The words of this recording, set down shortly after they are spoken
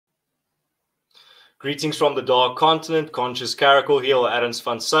Greetings from the Dark Continent, Conscious Caracal here, or Adams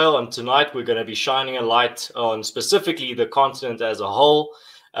Van Sale, and tonight we're going to be shining a light on specifically the continent as a whole.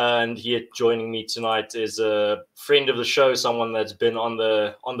 And here joining me tonight is a friend of the show, someone that's been on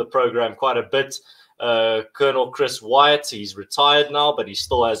the program quite a bit, Colonel Chris Wyatt. He's retired now, but he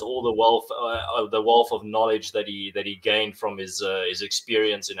still has all the wealth of knowledge that he gained from his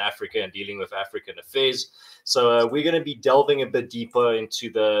experience in Africa and dealing with African affairs. So we're going to be delving a bit deeper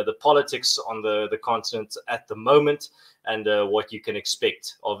into the politics on the continent at the moment and what you can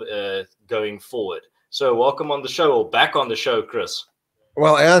expect of going forward. So welcome on the show, or back on the show, Chris.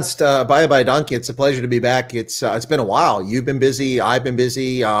 Well, Ernst, bye donkey. It's a pleasure to be back. It's been a while. You've been busy. I've been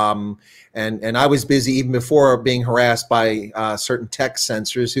busy. And I was busy even before being harassed by certain tech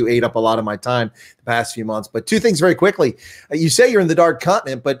censors who ate up a lot of my time the past few months. But two things very quickly. You say you're in the Dark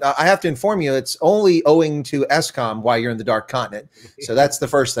Continent, but I have to inform you it's only owing to ESCOM why you're in the Dark Continent. So that's the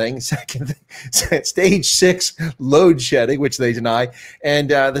first thing. Second thing, stage 6 load shedding, which they deny. And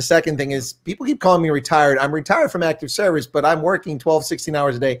the second thing is people keep calling me retired. I'm retired from active service, but I'm working 12, 16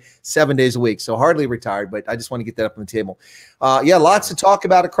 hours a day, 7 days a week. So hardly retired, but I just want to get that up on the table. Yeah, lots to talk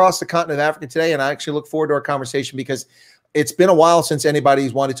about across the continent of Africa today, and I actually look forward to our conversation because it's been a while since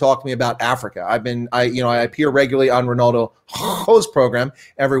anybody's wanted to talk to me about Africa. I appear regularly on Ronaldo Ho's program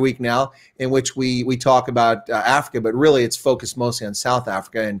every week now, in which we talk about Africa, but really it's focused mostly on South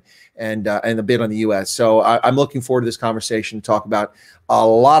Africa and a bit on the U.S. So I'm looking forward to this conversation to talk about a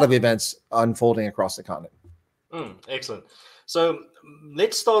lot of events unfolding across the continent. Excellent. So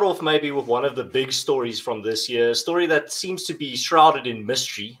let's start off maybe with one of the big stories from this year, a story that seems to be shrouded in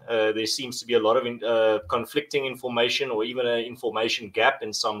mystery. There seems to be a lot of conflicting information, or even an information gap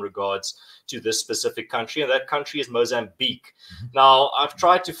in some regards to this specific country, and that country is Mozambique. Now, I've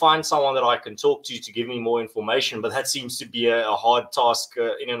tried to find someone that I can talk to give me more information, but that seems to be a hard task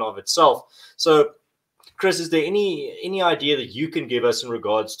in and of itself. So Chris, is there any idea that you can give us in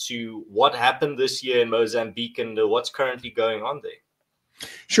regards to what happened this year in Mozambique and what's currently going on there?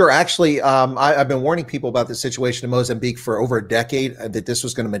 Sure. Actually, I've been warning people about the situation in Mozambique for over a decade, that this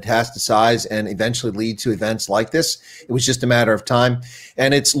was going to metastasize and eventually lead to events like this. It was just a matter of time.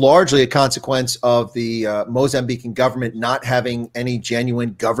 And it's largely a consequence of the Mozambican government not having any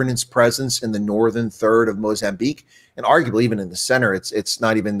genuine governance presence in the northern third of Mozambique. And arguably even in the center, it's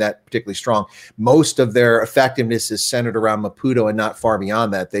not even that particularly strong. Most of their effectiveness is centered around Maputo and not far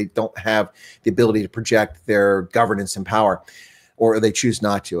beyond that. They don't have the ability to project their governance and power, or they choose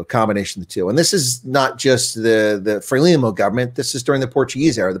not to, a combination of the two. And this is not just the Frelimo government. This is during the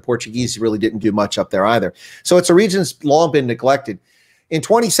Portuguese era. The Portuguese really didn't do much up there either. So it's a region that's long been neglected. In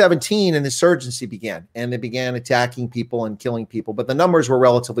 2017, an insurgency began, and they began attacking people and killing people, but the numbers were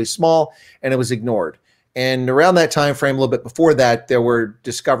relatively small, and it was ignored. And around that time frame, a little bit before that, there were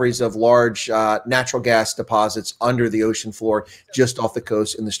discoveries of large natural gas deposits under the ocean floor just off the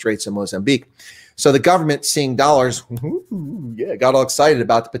coast in the Straits of Mozambique. So the government, seeing dollars, got all excited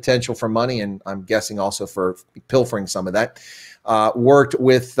about the potential for money, and I'm guessing also for pilfering some of that, worked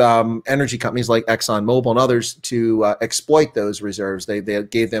with energy companies like ExxonMobil and others to exploit those reserves. They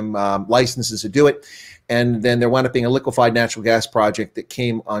gave them licenses to do it. And then there wound up being a liquefied natural gas project that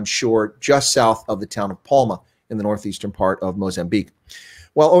came on shore just south of the town of Palma in the northeastern part of Mozambique.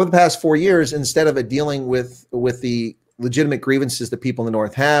 Well, over the past 4 years, instead of dealing with the legitimate grievances that people in the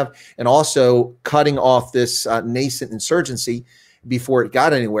north have, and also cutting off this nascent insurgency before it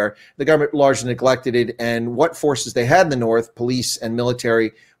got anywhere, the government largely neglected it. And what forces they had in the north, police and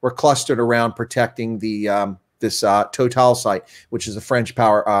military, were clustered around protecting the this Total site, which is a French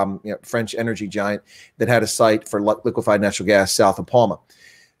French energy giant that had a site for liquefied natural gas south of Palma.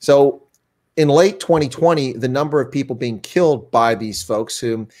 So in late 2020, the number of people being killed by these folks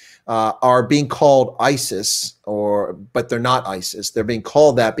who are being called ISIS, but they're not ISIS. They're being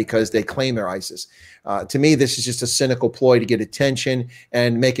called that because they claim they're ISIS. To me, this is just a cynical ploy to get attention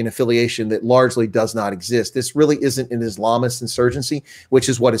and make an affiliation that largely does not exist. This really isn't an Islamist insurgency, which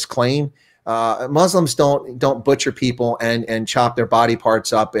is what is claimed. Muslims don't butcher people and chop their body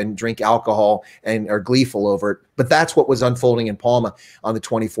parts up and drink alcohol and are gleeful over it. But that's what was unfolding in Palma on the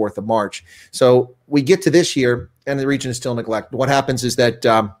 24th of March. So we get to this year, and the region is still neglected. What happens is that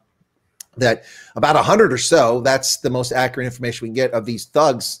that about 100 or so, that's the most accurate information we can get, of these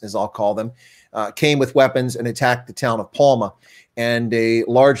thugs, as I'll call them, came with weapons and attacked the town of Palma. And a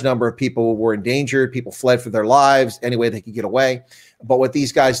large number of people were endangered. People fled for their lives any way they could get away. But what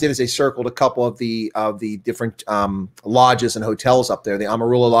these guys did is they circled a couple of the different lodges and hotels up there. The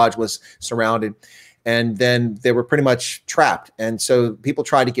Amarula Lodge was surrounded. And then they were pretty much trapped. And so people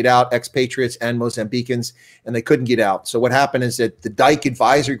tried to get out, expatriates and Mozambicans, and they couldn't get out. So what happened is that the Dyke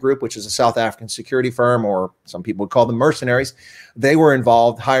Advisory Group, which is a South African security firm, or some people would call them mercenaries, they were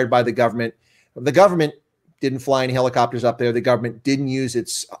involved, hired by the government. The government didn't fly any helicopters up there. The government didn't use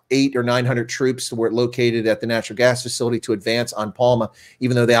its 800 or 900 troops that were located at the natural gas facility to advance on Palma,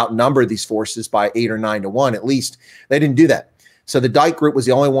 even though they outnumbered these forces by 8 or 9 to 1 at least. They didn't do that. So the Dyke Group was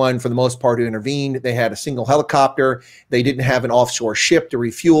the only one, for the most part, who intervened. They had a single helicopter. They didn't have an offshore ship to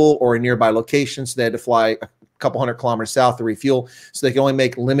refuel or a nearby location, so they had to fly a couple hundred kilometers south to refuel, so they could only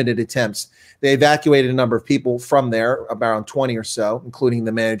make limited attempts. They evacuated a number of people from there, around 20 or so, including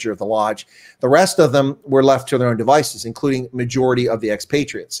the manager of the lodge. The rest of them were left to their own devices, including majority of the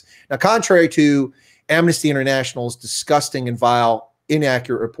expatriates. Now, contrary to Amnesty International's disgusting and vile,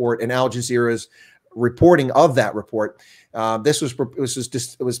 inaccurate report and Al Jazeera's reporting of that report, this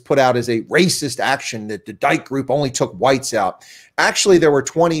was put out as a racist action that the Dyke Group only took whites out. Actually, there were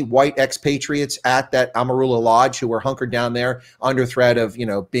 20 white expatriates at that Amarula Lodge who were hunkered down there under threat of,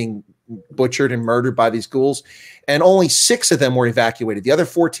 being butchered and murdered by these ghouls, and only 6 of them were evacuated. The other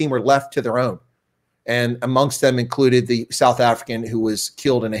 14 were left to their own, and amongst them included the South African who was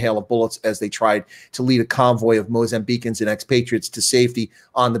killed in a hail of bullets as they tried to lead a convoy of Mozambicans and expatriates to safety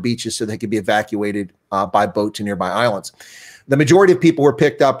on the beaches so they could be evacuated by boat to nearby islands. The majority of people were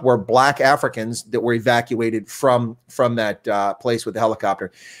picked up were Black Africans that were evacuated from that place with the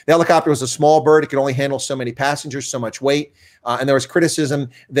helicopter. The helicopter was a small bird. It could only handle so many passengers, so much weight. And there was criticism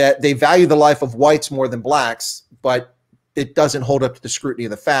that they value the life of whites more than blacks, but it doesn't hold up to the scrutiny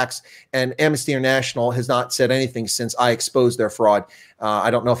of the facts. And Amnesty International has not said anything since I exposed their fraud.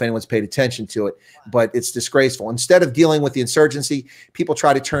 I don't know if anyone's paid attention to it, but it's disgraceful. Instead of dealing with the insurgency, people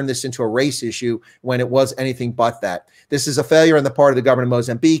try to turn this into a race issue when it was anything but that. This is a failure on the part of the government of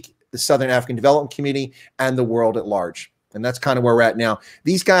Mozambique, the Southern African Development Community, and the world at large. And that's kind of where we're at now.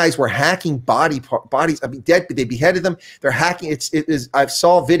 These guys were hacking bodies. I mean, dead. They beheaded them. They're hacking. I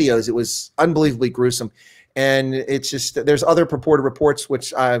saw videos. It was unbelievably gruesome. And it's just, there's other purported reports,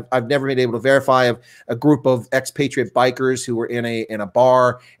 which I've never been able to verify, of a group of expatriate bikers who were in a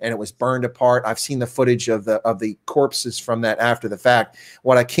bar and it was burned apart. I've seen the footage of the corpses from that after the fact.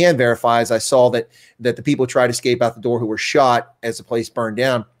 What I can verify is I saw that the people who tried to escape out the door who were shot as the place burned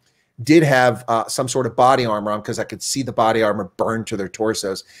down did have some sort of body armor on, because I could see the body armor burned to their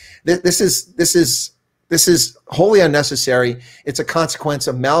torsos. This is wholly unnecessary. It's a consequence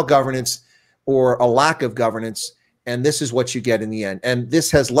of malgovernance or a lack of governance, and this is what you get in the end. And this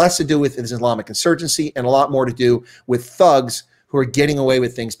has less to do with Islamic insurgency and a lot more to do with thugs who are getting away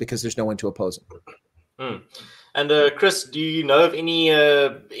with things because there's no one to oppose them. And Chris, do you know of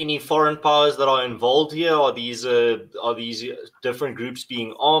any foreign powers that are involved here? Are these different groups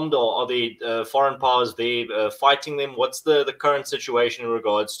being armed, or are they foreign powers there fighting them? What's the current situation in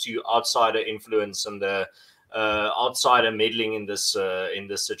regards to outsider influence and outsider meddling in this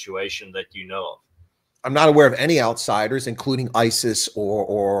situation that you know of? I'm not aware of any outsiders, including ISIS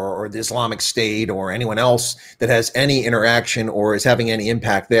or the Islamic State or anyone else that has any interaction or is having any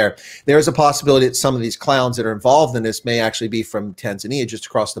impact there. There's a possibility that some of these clowns that are involved in this may actually be from Tanzania, just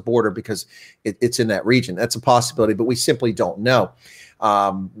across the border, because it's in that region. That's a possibility, but we simply don't know.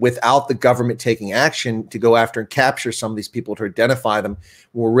 Without the government taking action to go after and capture some of these people, to identify them,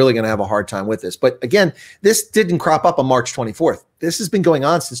 we're really going to have a hard time with this. But again, this didn't crop up on March 24th. This has been going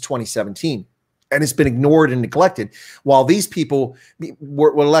on since 2017. And it's been ignored and neglected while these people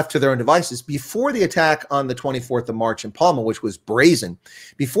were left to their own devices. Before the attack on the 24th of March in Palma, which was brazen,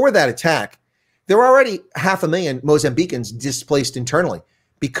 before that attack, there were already 500,000 Mozambicans displaced internally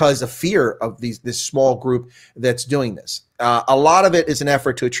because of fear of this small group that's doing this. A lot of it is an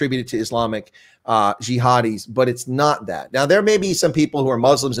effort to attribute it to Islamic jihadis, but it's not that. Now, there may be some people who are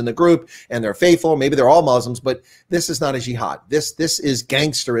Muslims in the group and they're faithful. Maybe they're all Muslims, but this is not a jihad. This is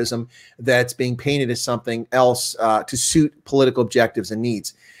gangsterism that's being painted as something else to suit political objectives and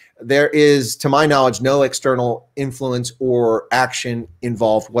needs. There is, to my knowledge, no external influence or action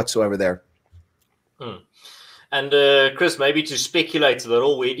involved whatsoever there. And Chris, maybe to speculate a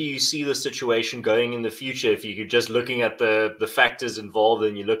little, where do you see the situation going in the future? If you could just looking at the factors involved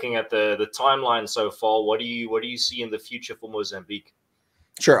and you're looking at the timeline so far, what do you see in the future for Mozambique?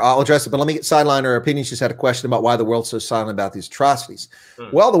 Sure, I'll address it, but let me get sideline our opinions. Just had a question about why the world's so silent about these atrocities.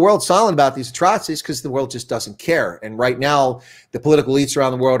 Well, the world's silent about these atrocities because the world just doesn't care. And right now, the political elites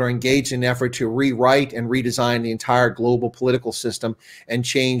around the world are engaged in an effort to rewrite and redesign the entire global political system and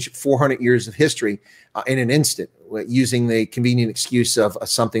change 400 years of history in an instant, using the convenient excuse of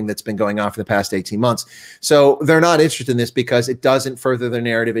something that's been going on for the past 18 months. So they're not interested in this because it doesn't further their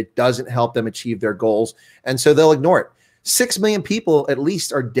narrative. It doesn't help them achieve their goals. And so they'll ignore it. 6 million people at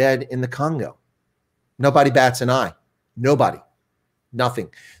least are dead in the Congo. Nobody bats an eye. Nobody. Nothing.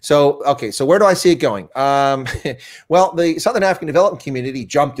 So, okay, so where do I see it going? Well, the Southern African Development Community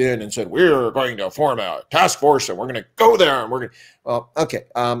jumped in and said, we're going to form a task force and we're going to go there and we're going to, well, okay.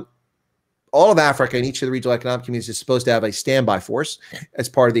 All of Africa and each of the regional economic communities is supposed to have a standby force as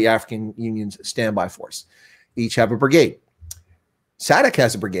part of the African Union's standby force. Each have a brigade. SADC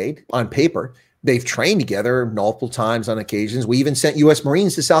has a brigade on paper. They've trained together multiple times on occasions. We even sent U.S.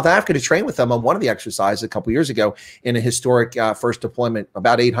 Marines to South Africa to train with them on one of the exercises a couple years ago in a historic first deployment,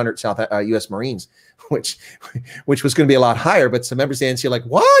 about 800 U.S. Marines, which was going to be a lot higher. But some members of the ANC are like,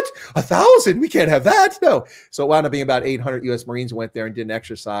 what? 1,000? We can't have that. No. So it wound up being about 800 U.S. Marines went there and did an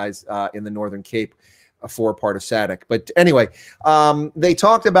exercise in the Northern Cape for part of SADC. But anyway, they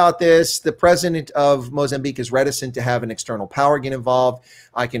talked about this. The president of Mozambique is reticent to have an external power get involved.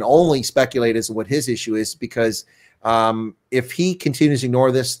 I can only speculate as to what his issue is because if he continues to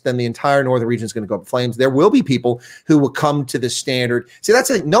ignore this, then the entire northern region is going to go up in flames. There will be people who will come to this standard. See,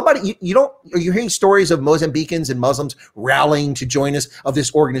 that's a, nobody, you don't, are you hearing stories of Mozambicans and Muslims rallying to join us, of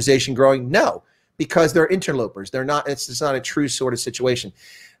this organization growing? No, because they're interlopers. They're not, it's not a true sort of situation.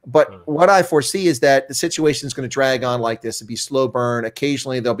 But what I foresee is that the situation is going to drag on like this. It'll be slow burn.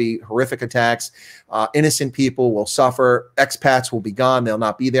 Occasionally, there'll be horrific attacks. Innocent people will suffer. Expats will be gone. They'll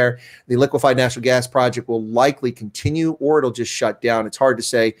not be there. The liquefied natural gas project will likely continue, or it'll just shut down. It's hard to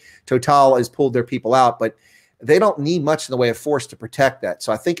say. Total has pulled their people out, but they don't need much in the way of force to protect that.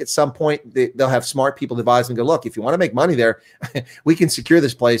 So I think at some point they'll have smart people advise them, go, look, if you want to make money there, we can secure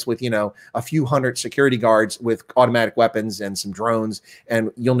this place with, you know, a few hundred security guards with automatic weapons and some drones,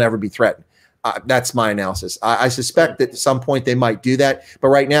 and you'll never be threatened. That's my analysis. I suspect that at some point they might do that, but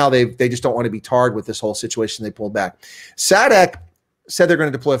right now they just don't want to be tarred with this whole situation. They pulled back. SADC said they're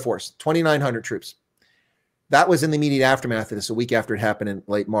going to deploy a force, 2,900 troops. That was in the immediate aftermath of this, a week after it happened in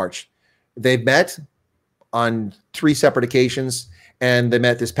late March. They've met on 3 separate occasions, and they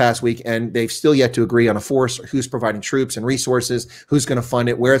met this past week, and they've still yet to agree on a force, who's providing troops and resources, who's going to fund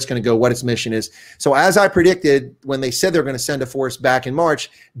it, where it's going to go, what its mission is. So as I predicted, when they said they're going to send a force back in March,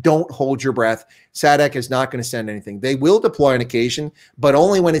 don't hold your breath. SADC is not going to send anything. They will deploy on occasion, but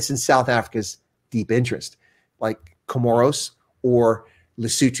only when it's in South Africa's deep interest, like Comoros or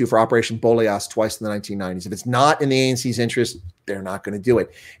Lesotho for Operation Boleas twice in the 1990s. If it's not in the ANC's interest, they're not going to do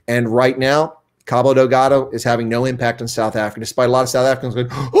it. And right now, Cabo Delgado is having no impact on South Africa, despite a lot of South Africans going,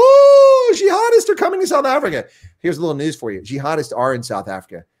 oh, jihadists are coming to South Africa. Here's a little news for you. Jihadists are in South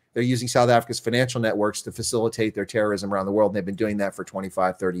Africa. They're using South Africa's financial networks to facilitate their terrorism around the world. And they've been doing that for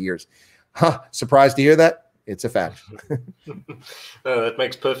 25, 30 years. Surprised to hear that? It's a fact. That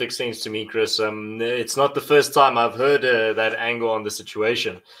makes perfect sense to me, Chris. It's not the first time I've heard that angle on the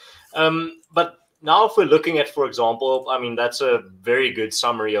situation. But now, if we're looking at, for example, I mean, that's a very good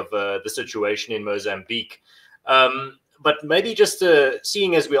summary of the situation in Mozambique. But maybe just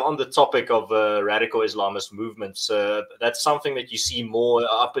seeing as we're on the topic of radical Islamist movements, that's something that you see more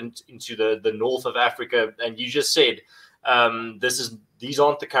up into the north of Africa. And you just said these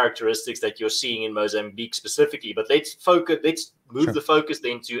aren't the characteristics that you're seeing in Mozambique specifically. But let's move the focus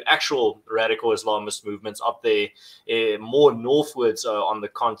then to actual radical Islamist movements up there, more northwards on the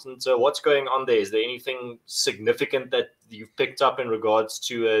continent. So what's going on there? Is there anything significant that you've picked up in regards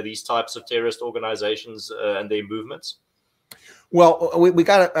to these types of terrorist organizations and their movements? Well, we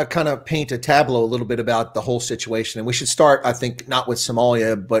got to kind of paint a tableau a little bit about the whole situation. And we should start, I think, not with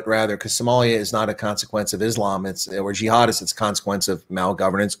Somalia, but rather because Somalia is not a consequence of Islam. Or jihadists, it's a consequence of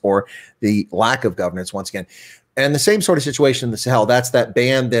malgovernance or the lack of governance, once again. And the same sort of situation in the Sahel. That's that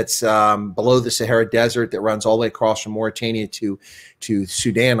band that's below the Sahara Desert that runs all the way across from Mauritania to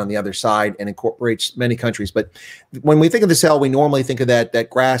Sudan on the other side and incorporates many countries. But when we think of the Sahel, we normally think of that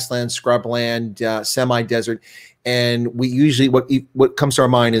grassland, scrubland, semi-desert. And we usually, what comes to our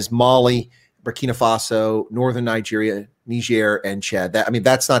mind is Mali, Burkina Faso, northern Nigeria, Niger, and Chad. I mean,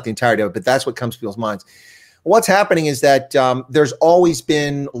 that's not the entirety of it, but that's what comes to people's minds. What's happening is that there's always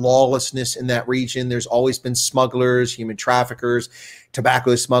been lawlessness in that region. There's always been smugglers, human traffickers,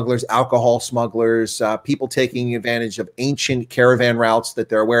 tobacco smugglers, alcohol smugglers, people taking advantage of ancient caravan routes that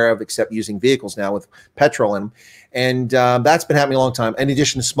they're aware of, except using vehicles now with petrol in them. And that's been happening a long time. In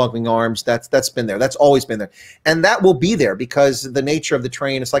addition to smuggling arms, that's been there. That's always been there. And that will be there because the nature of the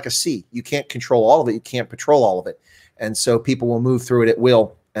terrain is like a sea. You can't control all of it. You can't patrol all of it. And so people will move through it at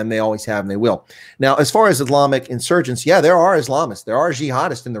will, and they always have, and they will. Now, as far as Islamic insurgents, yeah, there are Islamists. There are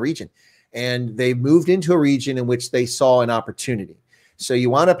jihadists in the region. And they moved into a region in which they saw an opportunity. So you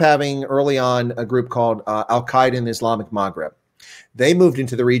wound up having early on a group called Al-Qaeda in the Islamic Maghreb. They moved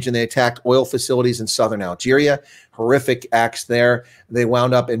into the region. They attacked oil facilities in southern Algeria, horrific acts there. They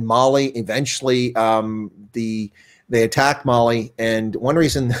wound up in Mali. Eventually, they attacked Mali. And one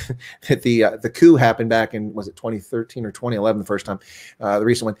reason that the coup happened back in, was it 2013 or 2011, the first time, the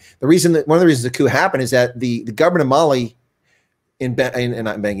recent one. One of the reasons the coup happened is that the government of Mali in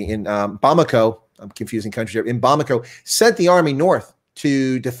Bamako, I'm confusing countries here, in Bamako, sent the army north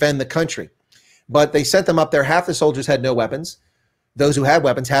to defend the country. But they sent them up there. Half the soldiers had no weapons. Those who had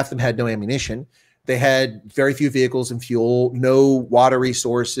weapons, half of them had no ammunition. They had very few vehicles and fuel, no water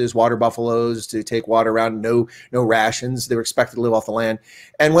resources, water buffaloes to take water around, no rations. They were expected to live off the land.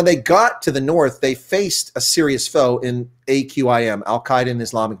 And when they got to the north, they faced a serious foe in AQIM, Al-Qaeda in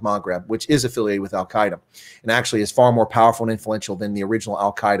Islamic Maghreb, which is affiliated with Al-Qaeda and actually is far more powerful and influential than the original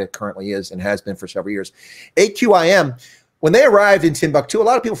Al-Qaeda currently is and has been for several years. AQIM, when they arrived in Timbuktu, a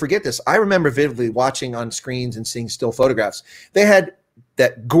lot of people forget this. I remember vividly watching on screens and seeing still photographs. They had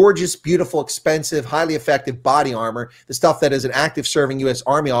that gorgeous, beautiful, expensive, highly effective body armor, the stuff that as an active serving U.S.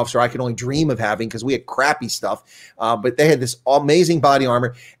 Army officer I could only dream of having because we had crappy stuff. But they had this amazing body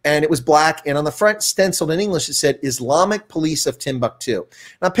armor, and it was black. And on the front, stenciled in English, it said Islamic Police of Timbuktu.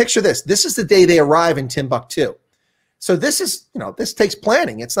 Now picture this. This is the day they arrive in Timbuktu. So this is, this takes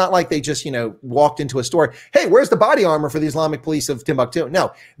planning. It's not like they just, walked into a store. Hey, where's the body armor for the Islamic Police of Timbuktu?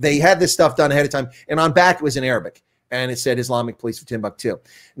 No, they had this stuff done ahead of time. And on back, it was in Arabic. And it said Islamic Police of Timbuktu.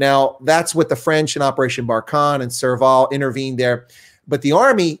 Now, that's what the French in Operation Barkhane and Serval intervened there. But the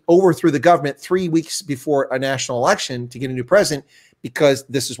army overthrew the government 3 weeks before a national election to get a new president, because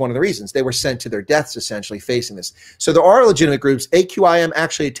this is one of the reasons. They were sent to their deaths, essentially, facing this. So there are legitimate groups. AQIM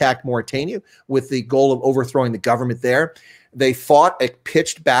actually attacked Mauritania with the goal of overthrowing the government there. They fought a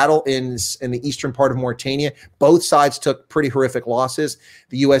pitched battle in the eastern part of Mauritania. Both sides took pretty horrific losses.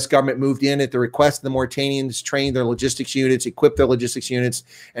 The U.S. government moved in at the request of the Mauritanians, trained their logistics units, equipped their logistics units,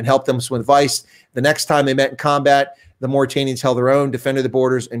 and helped them with advice. The next time they met in combat, the Mauritanians held their own, defended the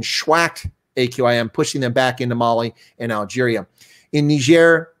borders, and schwacked AQIM, pushing them back into Mali and Algeria. In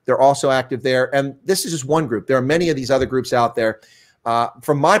Niger, they're also active there. And this is just one group. There are many of these other groups out there.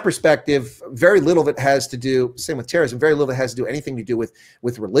 From my perspective, very little of it has to do, same with terrorism, very little of it has to do anything to do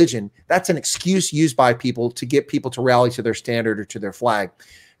with religion. That's an excuse used by people to get people to rally to their standard or to their flag.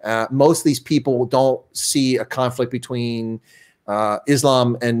 Most of these people don't see a conflict between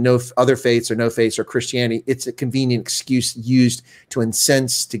Islam and no other faiths or Christianity. It's a convenient excuse used to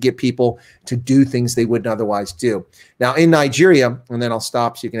incense, to get people to do things they wouldn't otherwise do. Now in Nigeria, and then I'll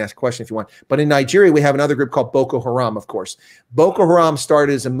stop so you can ask a question if you want, but in Nigeria, we have another group called Boko Haram, of course. Boko Haram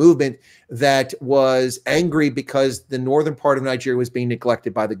started as a movement that was angry because the northern part of Nigeria was being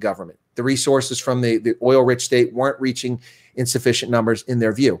neglected by the government. The resources from the oil-rich state weren't reaching in sufficient numbers in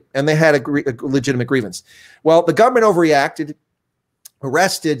their view, and they had a legitimate grievance. Well, the government overreacted,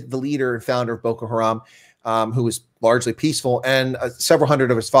 arrested the leader and founder of Boko Haram, who was largely peaceful, and several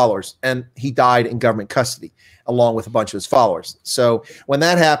hundred of his followers. And he died in government custody, along with a bunch of his followers. So when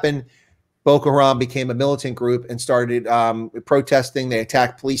that happened, Boko Haram became a militant group and started protesting. They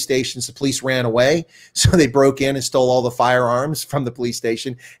attacked police stations. The police ran away. So they broke in and stole all the firearms from the police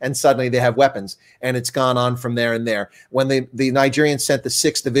station. And suddenly they have weapons. And it's gone on from there and there. When the Nigerians sent the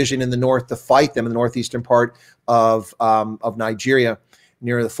 6th Division in the north to fight them in the northeastern part of Nigeria,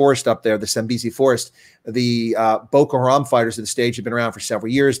 near the forest up there, the Sambisi forest, the Boko Haram fighters at the stage had been around for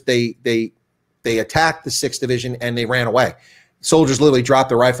several years. They attacked the 6th Division and they ran away. Soldiers literally dropped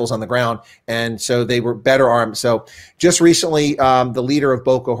their rifles on the ground, and so they were better armed. So just recently, the leader of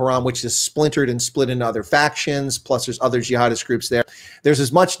Boko Haram, which is splintered and split into other factions, plus there's other jihadist groups there. There's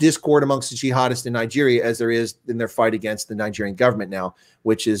as much discord amongst the jihadists in Nigeria as there is in their fight against the Nigerian government now,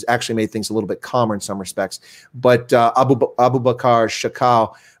 which has actually made things a little bit calmer in some respects. But Abu Bakr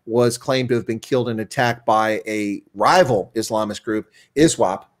Shakal was claimed to have been killed in an attack by a rival Islamist group,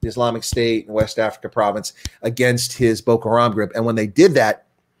 ISWAP, the Islamic State in West Africa province, against his Boko Haram group. And when they did that,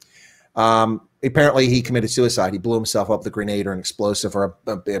 apparently he committed suicide. He blew himself up with a grenade or an explosive or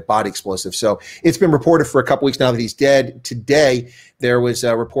a body explosive. So it's been reported for a couple weeks now that he's dead. Today, there was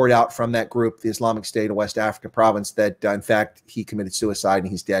a report out from that group, the Islamic State of West Africa province, that in fact he committed suicide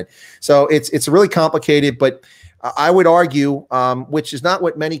and he's dead. So it's really complicated, but I would argue, which is not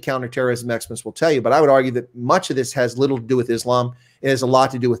what many counterterrorism experts will tell you, but I would argue that much of this has little to do with Islam. It has a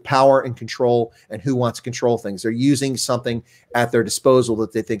lot to do with power and control and who wants to control things. They're using something at their disposal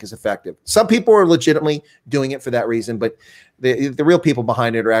that they think is effective. Some people are legitimately doing it for that reason, but the real people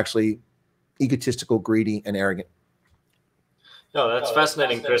behind it are actually egotistical, greedy, and arrogant. No, that's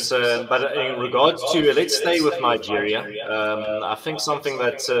fascinating, Chris. But in regards to, let's stay with Nigeria. I think something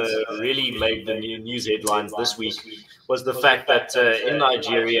that really made the news headlines this week was the fact that in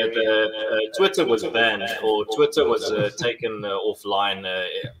Nigeria, Twitter was banned, or Twitter was taken offline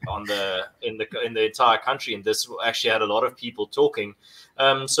in the entire country, and this actually had a lot of people talking.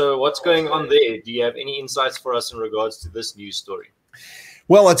 So, what's going on there? Do you have any insights for us in regards to this news story?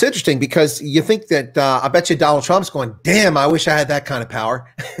 Well, it's interesting because you think that I bet you Donald Trump's going, damn, I wish I had that kind of power.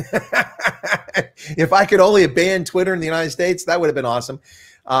 If I could only have banned Twitter in the United States, that would have been awesome.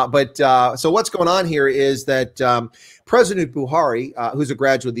 So what's going on here is that President Buhari, who's a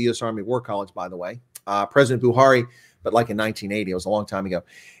graduate of the U.S. Army War College, by the way, President Buhari, but like in 1980, it was a long time ago,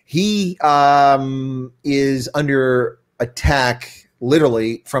 he is under attack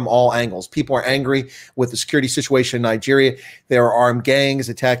literally from all angles. People are angry with the security situation in Nigeria. There are armed gangs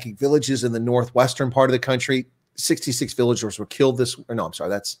attacking villages in the northwestern part of the country. 66 villagers were killed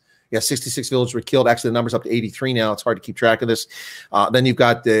 66 villagers were killed. Actually, the number's up to 83 now. It's hard to keep track of this. Then you've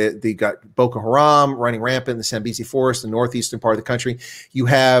got got Boko Haram running rampant in the Sambisa Forest, the northeastern part of the country. You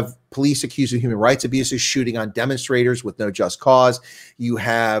have police accused of human rights abuses, shooting on demonstrators with no just cause. You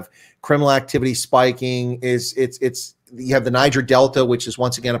have criminal activity spiking. You have the Niger Delta, which is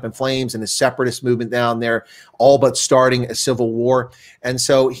once again up in flames, and a separatist movement down there, all but starting a civil war. And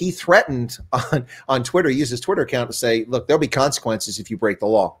so he threatened on Twitter, he used his Twitter account to say, look, there'll be consequences if you break the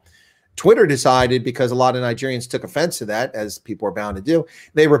law. Twitter decided, because a lot of Nigerians took offense to that, as people are bound to do,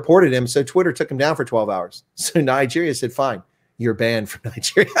 they reported him. So Twitter took him down for 12 hours. So Nigeria said, fine, you're banned from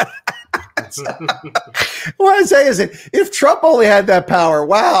Nigeria. What I say is that if Trump only had that power,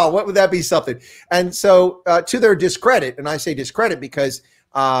 wow, what would that be something? And so to their discredit, and I say discredit because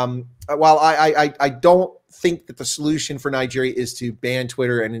while I don't think that the solution for Nigeria is to ban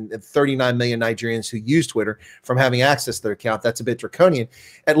Twitter and 39 million Nigerians who use Twitter from having access to their account, that's a bit draconian.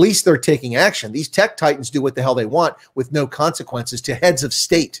 At least they're taking action. These tech titans do what the hell they want with no consequences to heads of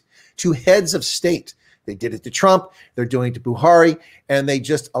state, They did it to Trump. They're doing it to Buhari, and they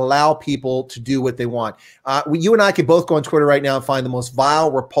just allow people to do what they want. You and I could both go on Twitter right now and find the most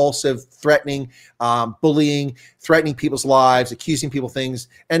vile, repulsive, threatening, bullying, threatening people's lives, accusing people of things,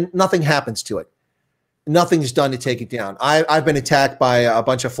 and nothing happens to it. Nothing's done to take it down. I've been attacked by a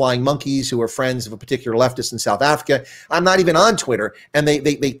bunch of flying monkeys who are friends of a particular leftist in South Africa. I'm not even on Twitter, and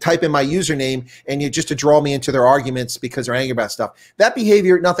they type in my username and just to draw me into their arguments because they're angry about stuff. That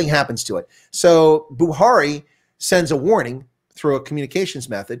behavior, nothing happens to it. So Buhari sends a warning through a communications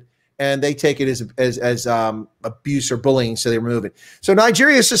method, and they take it as abuse or bullying, so they remove it. So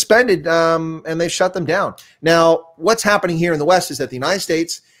Nigeria is suspended, and they've shut them down. Now, what's happening here in the West is that the United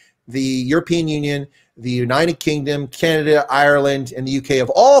States, the European Union, the United Kingdom, Canada, Ireland, and the UK have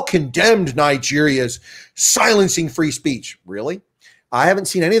all condemned Nigeria's silencing free speech. Really? I haven't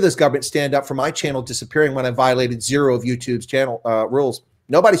seen any of those governments stand up for my channel disappearing when I violated 0 of YouTube's channel rules.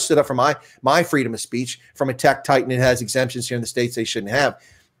 Nobody stood up for my freedom of speech from a tech titan that has exemptions here in the States they shouldn't have.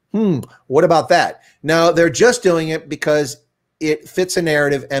 What about that? No, they're just doing it because it fits a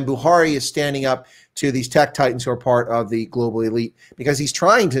narrative, and Buhari is standing up to these tech titans who are part of the global elite because he's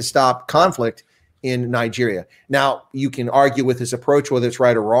trying to stop conflict in Nigeria. Now, you can argue with his approach whether it's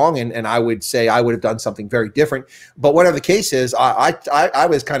right or wrong, and I would say I would have done something very different. But whatever the case is, I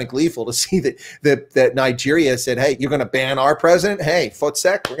was kind of gleeful to see that Nigeria said, hey, you're going to ban our president? Hey,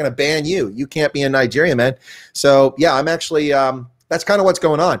 Fotsek, we're going to ban you. You can't be in Nigeria, man. So, yeah, I'm actually that's kind of what's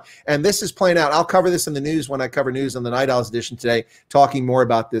going on. And this is playing out. I'll cover this in the news when I cover news on the Night Owls edition today, talking more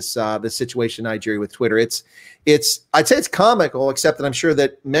about this situation in Nigeria with Twitter. I'd say it's comical, except that I'm sure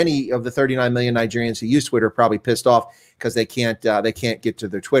that many of the 39 million Nigerians who use Twitter are probably pissed off because they can't get to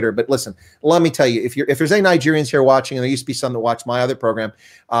their Twitter. But listen, let me tell you, if there's any Nigerians here watching, and there used to be some that watch my other program,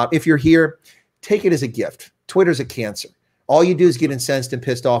 if you're here, take it as a gift. Twitter's a cancer. All you do is get incensed and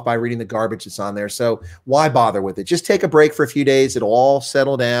pissed off by reading the garbage that's on there. So why bother with it? Just take a break for a few days. It'll all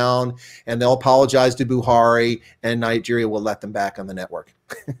settle down, and they'll apologize to Buhari, and Nigeria will let them back on the network.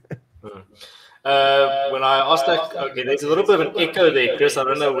 When I asked that, okay, there's a little bit of an echo there, Chris. I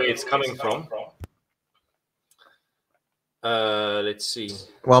don't know where it's coming from. Let's see.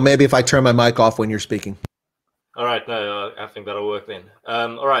 Well, maybe if I turn my mic off when you're speaking. All right, no, I think that'll work then.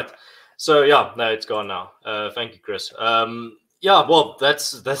 All right, so yeah, no, it's gone now. Thank you, Chris. Yeah, well,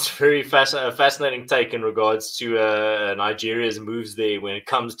 that's very fascinating take in regards to Nigeria's moves there when it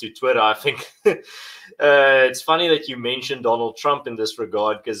comes to Twitter. I think it's funny that you mentioned Donald Trump in this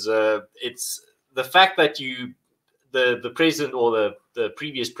regard, because it's the fact that the president, or the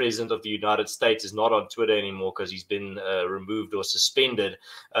previous president of the United States, is not on Twitter anymore because he's been removed or suspended.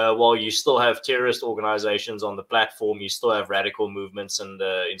 While you still have terrorist organizations on the platform, you still have radical movements and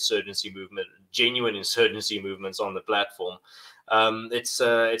genuine insurgency movements on the platform.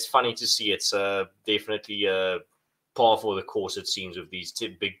 It's funny to see. It's definitely par for the course, it seems, with these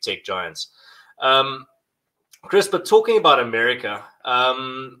big tech giants. Chris, but talking about America,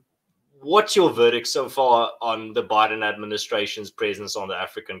 what's your verdict so far on the Biden administration's presence on the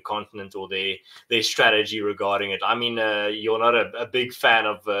African continent, or their strategy regarding it? I mean, you're not a big fan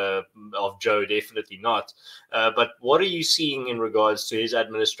of Joe, definitely not. But what are you seeing in regards to his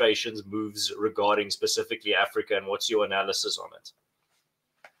administration's moves regarding specifically Africa, and what's your analysis on it?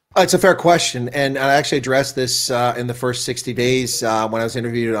 It's a fair question, and I actually addressed this in the first 60 days when I was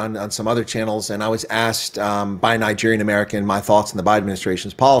interviewed on some other channels, and I was asked by a Nigerian American my thoughts on the Biden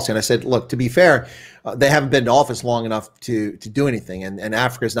administration's policy, and I said, look, to be fair, they haven't been in office long enough to do anything, and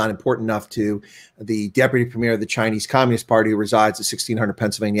Africa is not important enough to the deputy premier of the Chinese Communist Party who resides at 1600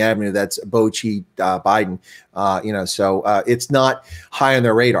 Pennsylvania Avenue. That's Bo-Chi Biden, so it's not high on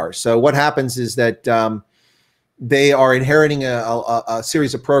their radar. So what happens is that they are inheriting a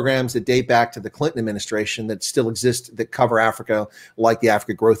series of programs that date back to the Clinton administration that still exist, that cover Africa, like the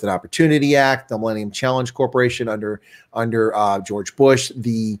Africa Growth and Opportunity Act, the Millennium Challenge Corporation under George Bush,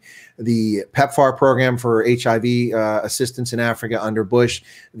 the PEPFAR program for HIV assistance in Africa under Bush,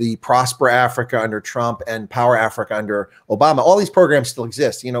 the Prosper Africa under Trump, and Power Africa under Obama. All these programs still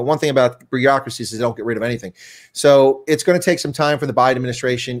exist. You know, one thing about bureaucracies is they don't get rid of anything. So it's going to take some time for the Biden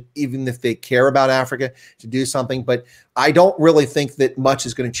administration, even if they care about Africa, to do something. But I don't really think that much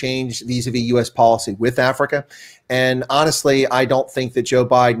is going to change vis-a-vis U.S. policy with Africa. And honestly, I don't think that Joe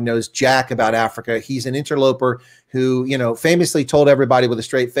Biden knows jack about Africa. He's an interloper who, famously told everybody with a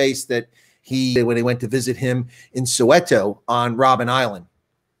straight face that when he went to visit him in Soweto on Robben Island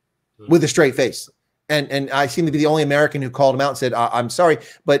with a straight face. And I seem to be the only American who called him out and said, I'm sorry,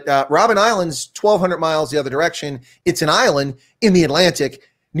 but Robben Island's 1,200 miles the other direction. It's an island in the Atlantic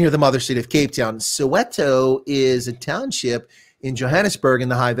near the mother city of Cape Town. Soweto is a township in Johannesburg in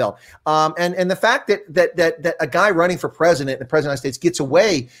the High Veld. And the fact that a guy running for president, the president of the United States, gets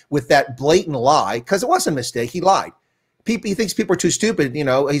away with that blatant lie, because it wasn't a mistake, he lied. He thinks people are too stupid.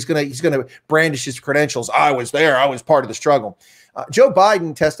 He's gonna brandish his credentials. I was there. I was part of the struggle. Joe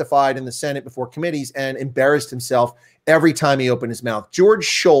Biden testified in the Senate before committees and embarrassed himself every time he opened his mouth. George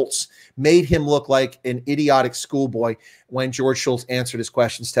Shultz made him look like an idiotic schoolboy when George Shultz answered his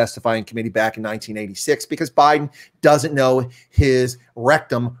questions testifying in committee back in 1986, because Biden doesn't know his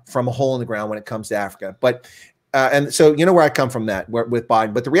rectum from a hole in the ground when it comes to Africa. But and so you know where I come from with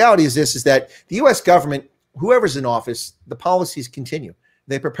Biden. But the reality is this, is that the U.S. government, whoever's in office, the policies continue.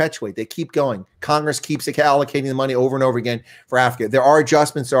 They perpetuate. They keep going. Congress keeps allocating the money over and over again for Africa. There are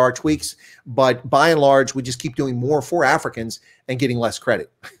adjustments, there are tweaks, but by and large, we just keep doing more for Africans and getting less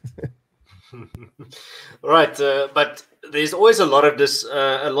credit. Right, but there's always a lot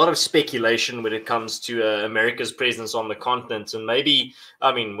of speculation when it comes to America's presence on the continent, and maybe,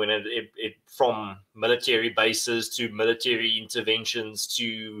 I mean, when it from military bases to military interventions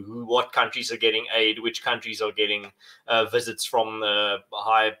to what countries are getting aid, which countries are getting visits from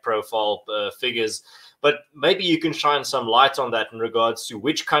high-profile figures. But maybe you can shine some light on that in regards to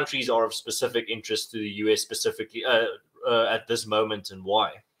which countries are of specific interest to the U.S. specifically at this moment, and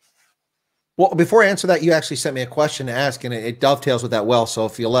why. Well, before I answer that, you actually sent me a question to ask, and it dovetails with that well. So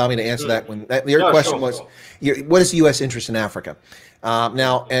if you allow me to answer that, your question was, what is the U.S. interest in Africa?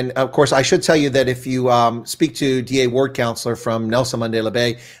 Now, and of course, I should tell you that if you speak to DA Ward Counselor from Nelson Mandela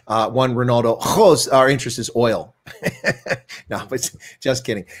Bay, one Ronaldo Jose, our interest is oil. No, but just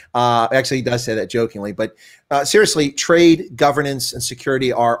kidding. Actually, he does say that jokingly, but seriously, trade, governance, and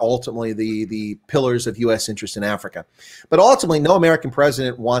security are ultimately the pillars of U.S. interest in Africa. But ultimately, no American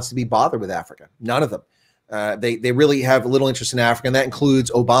president wants to be bothered with Africa. None of them. They really have little interest in Africa, and that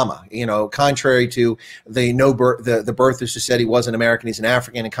includes Obama. Contrary to the birthers who said he wasn't American, he's an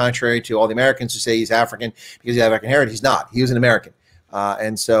African, and contrary to all the Americans who say he's African because he has African heritage, he's not. He was an American.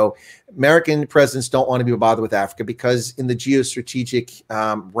 And so American presidents don't want to be bothered with Africa because in the geostrategic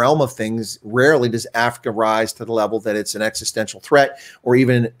realm of things, rarely does Africa rise to the level that it's an existential threat or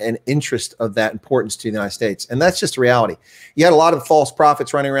even an interest of that importance to the United States. And that's just a reality. You had a lot of false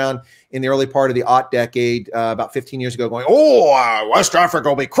prophets running around in the early part of the aught decade, about 15 years ago, going, West Africa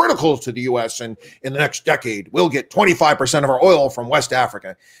will be critical to the U.S. and in the next decade, we'll get 25% of our oil from West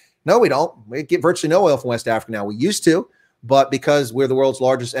Africa. No, we don't. We get virtually no oil from West Africa now. We used to. But because we're the world's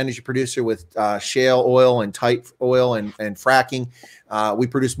largest energy producer with shale oil and tight oil and fracking, we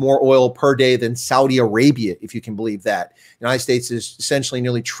produce more oil per day than Saudi Arabia, if you can believe that. The United States has essentially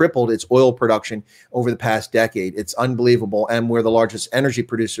nearly tripled its oil production over the past decade. It's unbelievable. And we're the largest energy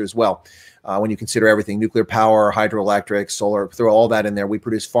producer as well. When you consider everything, nuclear power, hydroelectric, solar, throw all that in there, we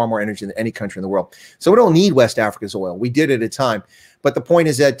produce far more energy than any country in the world. So we don't need West Africa's oil. We did at a time. But the point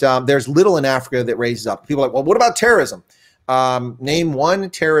is that there's little in Africa that raises up. People are like, well, what about terrorism? Name one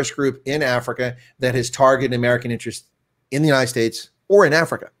terrorist group in Africa that has targeted American interests in the United States or in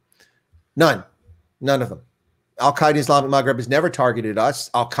Africa. None of them. Al-Qaeda Islamic Maghreb has never targeted us.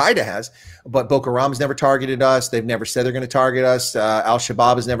 Al-Qaeda has, but Boko Haram has never targeted us. They've never said they're going to target us.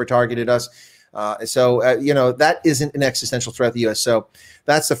 Al-Shabaab has never targeted us. That isn't an existential threat to the U.S. So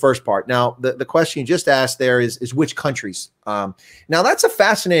that's the first part. Now, the question you just asked there is which countries? Now, that's a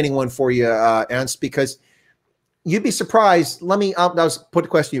fascinating one for you, Ernst, because you'd be surprised. I'll put the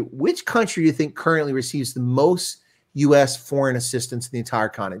question to you. Which country do you think currently receives the most U.S. foreign assistance in the entire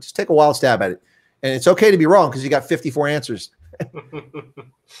continent? Just take a wild stab at it. And it's okay to be wrong because you got 54 answers.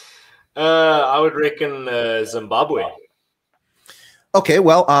 I would reckon Zimbabwe. Okay,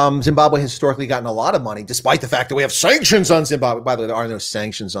 well, Zimbabwe has historically gotten a lot of money, despite the fact that we have sanctions on Zimbabwe. By the way, there are no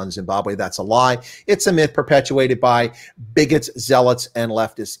sanctions on Zimbabwe. That's a lie. It's a myth perpetuated by bigots, zealots, and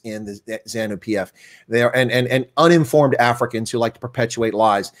leftists in the ZANU-PF. They are and uninformed Africans who like to perpetuate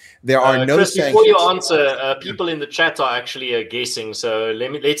lies. There are no Chris, sanctions. Before you answer, people in the chat are actually guessing. So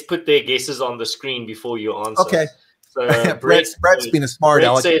let's put their guesses on the screen before you answer. Okay. So Brett's been a smart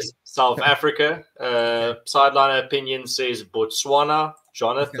aleck. Says South Africa. Sideline Opinion says Botswana.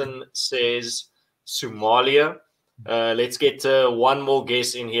 Jonathan says Somalia. Let's get one more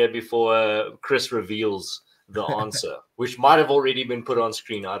guess in here before Chris reveals the answer, which might have already been put on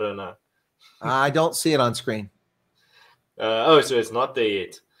screen. I don't know. I don't see it on screen. So it's not there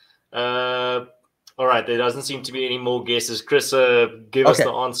yet. All right. There doesn't seem to be any more guesses. Chris, give us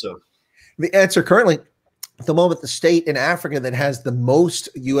the answer. The answer currently, at the moment, the state in Africa that has the most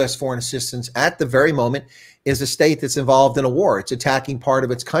U.S. foreign assistance at the very moment is a state that's involved in a war. It's attacking part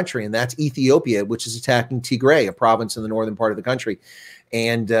of its country, and that's Ethiopia, which is attacking Tigray, a province in the northern part of the country.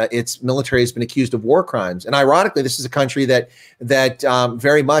 And its military has been accused of war crimes. And ironically, this is a country that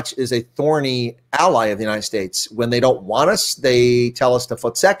very much is a thorny ally of the United States. When they don't want us, they tell us to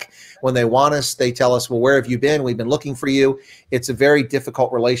fotsek. When they want us, they tell us, well, where have you been? We've been looking for you. It's a very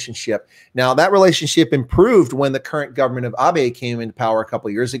difficult relationship. Now, that relationship improved when the current government of Abe came into power a couple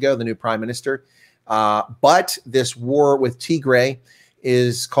of years ago, the new prime minister. But this war with Tigray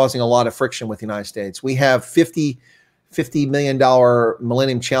is causing a lot of friction with the United States. We have $50 million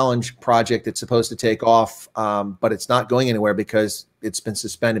Millennium Challenge project that's supposed to take off, but it's not going anywhere because it's been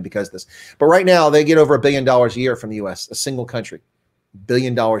suspended because of this. But right now, they get over $1 billion a year from the U.S., a single country, $1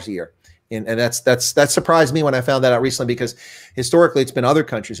 billion a year. And that surprised me when I found that out recently, because historically it's been other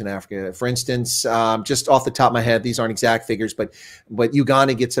countries in Africa. For instance, just off the top of my head, these aren't exact figures, but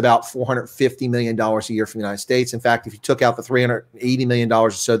Uganda gets about $450 million a year from the United States. In fact, if you took out the $380 million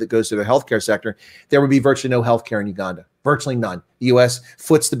or so that goes to the healthcare sector, there would be virtually no healthcare in Uganda. Virtually none. The U.S.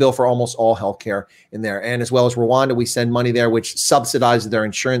 foots the bill for almost all healthcare in there. And as well as Rwanda, we send money there, which subsidizes their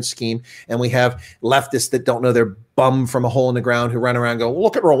insurance scheme. And we have leftists that don't know their bum from a hole in the ground who run around and go,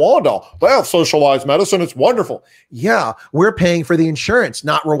 look at Rwanda. They have socialized medicine. It's wonderful. Yeah, we're paying for the insurance,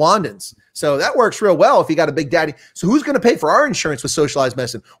 not Rwandans. So that works real well if you got a big daddy. So who's going to pay for our insurance with socialized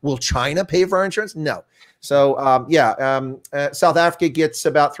medicine? Will China pay for our insurance? No. So, South Africa gets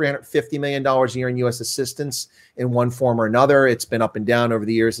about $350 million a year in U.S. assistance in one form or another. It's been up and down over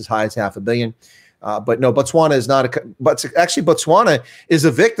the years, as high as $500 million. But no, Botswana is not but actually Botswana is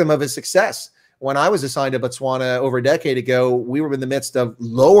a victim of its success. When I was assigned to Botswana over a decade ago, we were in the midst of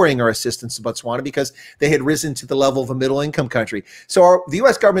lowering our assistance to Botswana because they had risen to the level of a middle-income country. So the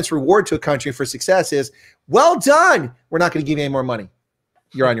U.S. government's reward to a country for success is, well done. We're not going to give you any more money.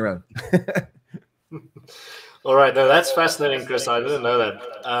 You're on your own. All right. No, that's fascinating, Chris. I didn't know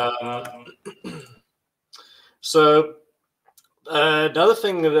that. So another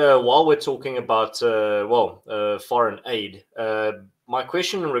thing, while we're talking about, foreign aid, my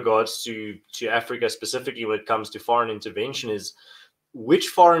question in regards to Africa specifically when it comes to foreign intervention is, which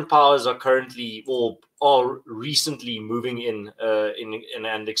foreign powers are currently or are recently moving in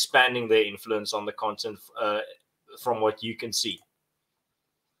and expanding their influence on the continent from what you can see?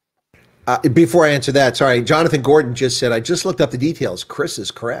 Before I answer that, sorry, Jonathan Gordon just said, I just looked up the details. Chris is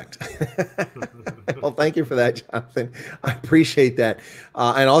correct. Well, thank you for that, Jonathan. I appreciate that.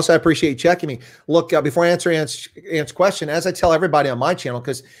 And also, I appreciate you checking me. Look, before I answer Ant's question, as I tell everybody on my channel,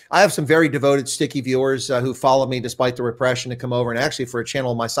 because I have some very devoted, sticky viewers who follow me despite the repression to come over. And actually, for a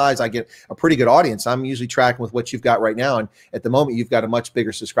channel my size, I get a pretty good audience. I'm usually tracking with what you've got right now. And at the moment, you've got a much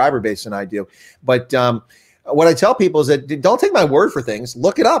bigger subscriber base than I do. But what I tell people is that don't take my word for things.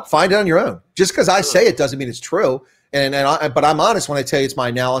 Look it up. Find it on your own. Just because I say it doesn't mean it's true. But I'm honest when I tell you it's my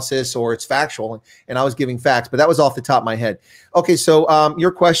analysis or it's factual. And I was giving facts, but that was off the top of my head. Okay, so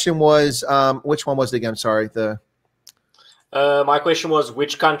your question was, which one was it again? Sorry. My question was,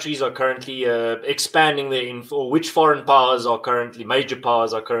 which countries are currently expanding their influence, or which foreign powers are currently, major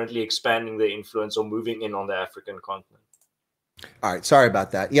powers are currently expanding their influence or moving in on the African continent? All right. Sorry about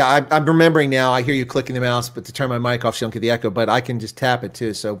that. Yeah, I'm remembering now. I hear you clicking the mouse, but to turn my mic off so you don't get the echo, but I can just tap it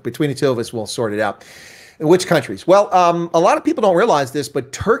too. So between the two of us, we'll sort it out. And which countries? Well, a lot of people don't realize this,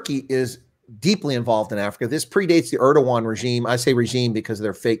 but Turkey is deeply involved in Africa. This predates the Erdogan regime. I say regime because of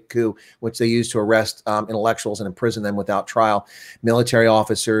their fake coup, which they used to arrest intellectuals and imprison them without trial. Military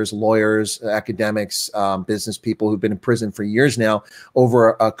officers, lawyers, academics, business people who've been in prison for years now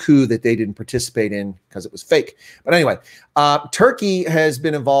over a coup that they didn't participate in because it was fake. But anyway, Turkey has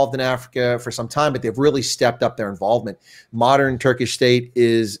been involved in Africa for some time, but they've really stepped up their involvement. Modern Turkish state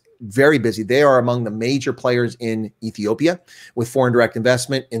is very busy. They are among the major players in Ethiopia with foreign direct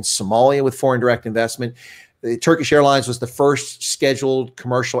investment, in Somalia with foreign direct investment. The Turkish Airlines was the first scheduled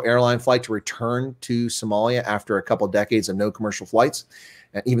commercial airline flight to return to Somalia after a couple of decades of no commercial flights.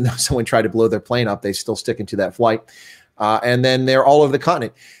 And even though someone tried to blow their plane up, they still sticking to that flight. And then they're all over the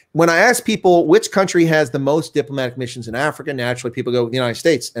continent. When I ask people which country has the most diplomatic missions in Africa, naturally people go the United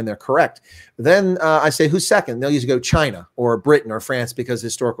States, and they're correct. Then I say, who's second? They'll usually go China or Britain or France because of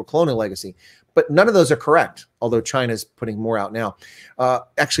historical colonial legacy. But none of those are correct, although China's putting more out now.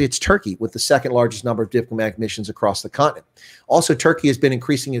 Actually, it's Turkey with the second largest number of diplomatic missions across the continent. Also, Turkey has been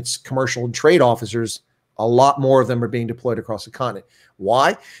increasing its commercial and trade officers. A lot more of them are being deployed across the continent.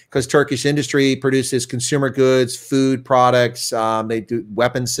 Why? Because Turkish industry produces consumer goods, food products. They do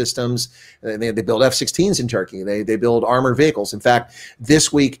weapons systems. They build F-16s in Turkey. They build armored vehicles. In fact,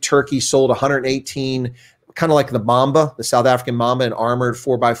 this week, Turkey sold 118, kind of like the Mamba, the South African Mamba, an armored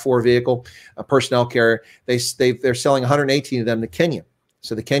 4x4 vehicle, a personnel carrier. They're selling 118 of them to Kenya.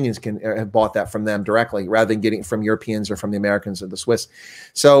 So the Kenyans can have bought that from them directly rather than getting it from Europeans or from the Americans or the Swiss.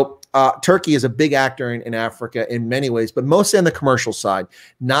 So Turkey is a big actor in Africa in many ways, but mostly on the commercial side,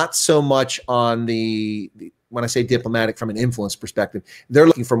 not so much on when I say diplomatic from an influence perspective. They're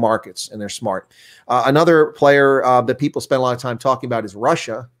looking for markets and they're smart. Another player that people spend a lot of time talking about is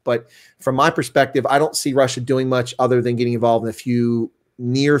Russia. But from my perspective, I don't see Russia doing much other than getting involved in a few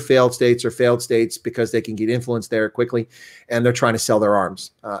near failed states or failed states because they can get influence there quickly, and they're trying to sell their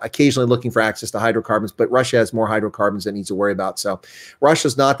arms, occasionally looking for access to hydrocarbons, but Russia has more hydrocarbons than it needs to worry about. So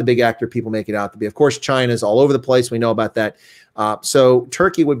Russia's not the big actor people make it out to be. Of course, China's all over the place. We know about that. So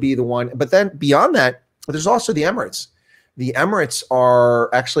Turkey would be the one. But then beyond that, there's also the Emirates. The Emirates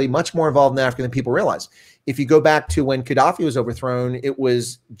are actually much more involved in Africa than people realize. If you go back to when Gaddafi was overthrown, it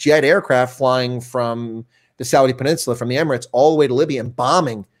was jet aircraft flying from the Saudi Peninsula, from the Emirates, all the way to Libya and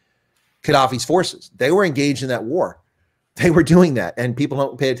bombing Gaddafi's forces. They were engaged in that war. They were doing that, and people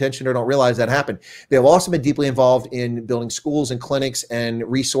don't pay attention or don't realize that happened. They've also been deeply involved in building schools and clinics and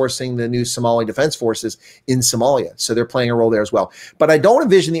resourcing the new Somali defense forces in Somalia. So they're playing a role there as well. But I don't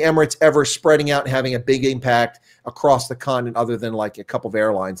envision the Emirates ever spreading out and having a big impact across the continent other than like a couple of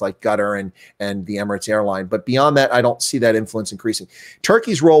airlines like Qatar and the Emirates airline. But beyond that, I don't see that influence increasing.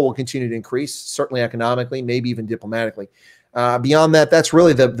 Turkey's role will continue to increase, certainly economically, maybe even diplomatically. Beyond that, that's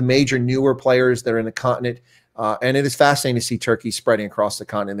really the major newer players that are in the continent. And it is fascinating to see Turkey spreading across the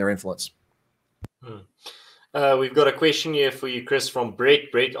continent, their influence. We've got a question here for you, Chris, from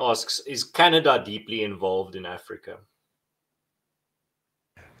Brett. Brett asks, is Canada deeply involved in Africa?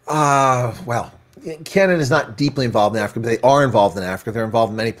 Well, Canada is not deeply involved in Africa, but they are involved in Africa. They're involved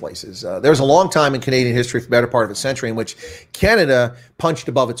in many places. There was a long time in Canadian history, for the better part of a century, in which Canada punched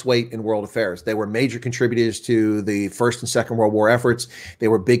above its weight in world affairs. They were major contributors to the First and Second World War efforts. They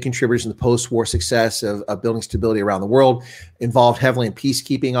were big contributors in the post-war success of building stability around the world, involved heavily in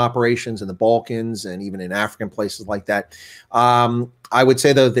peacekeeping operations in the Balkans and even in African places like that. I would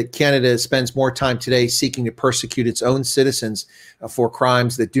say, though, that Canada spends more time today seeking to persecute its own citizens for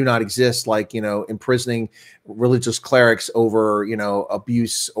crimes that do not exist, like, imprisoning religious clerics over,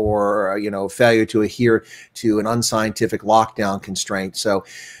 abuse or, failure to adhere to an unscientific lockdown constraint. So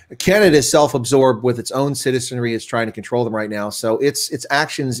Canada is self-absorbed with its own citizenry, is trying to control them right now. So its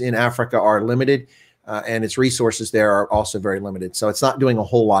actions in Africa are limited, and its resources there are also very limited. So it's not doing a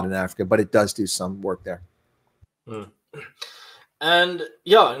whole lot in Africa, but it does do some work there. And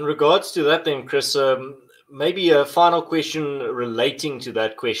yeah, in regards to that then, Chris, maybe a final question relating to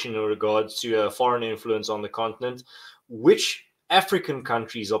that question in regards to foreign influence on the continent. Which African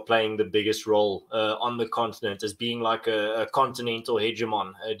countries are playing the biggest role on the continent as being like a continental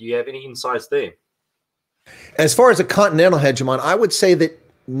hegemon? Do you have any insights there? As far as a continental hegemon, I would say that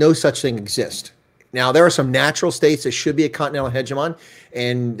no such thing exists. Now, there are some natural states that should be a continental hegemon,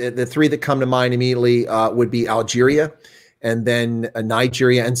 and the three that come to mind immediately would be Algeria, and then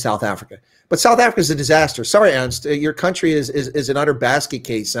Nigeria and South Africa. But South Africa is a disaster. Sorry, Ernst, your country is an utter basket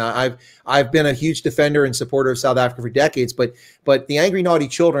case. I've been a huge defender and supporter of South Africa for decades, but the angry, naughty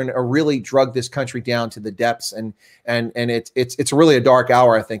children are really drugged this country down to the depths, and it's really a dark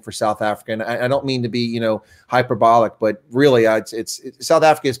hour, I think, for South Africa. And I don't mean to be hyperbolic, but really, South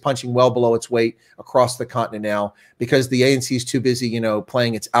Africa is punching well below its weight across the continent now because the ANC is too busy,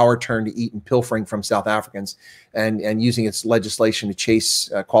 playing its our turn to eat and pilfering from South Africans, and using its legislation to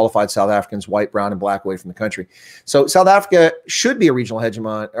chase qualified South Africans, white, brown, and black, away from the country. So South Africa should be a regional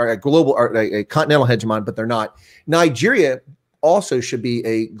hegemon or a global or a continental hegemon, but they're not. Nigeria also should be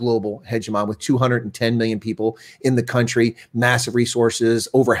a global hegemon with 210 million people in the country, massive resources,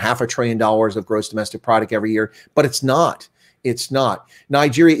 over $500 billion of gross domestic product every year, but it's not. It's not.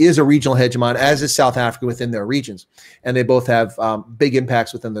 Nigeria is a regional hegemon, as is South Africa within their regions. And they both have big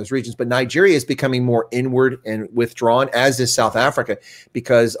impacts within those regions. But Nigeria is becoming more inward and withdrawn, as is South Africa,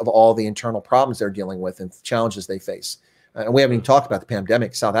 because of all the internal problems they're dealing with and challenges they face. And we haven't even talked about the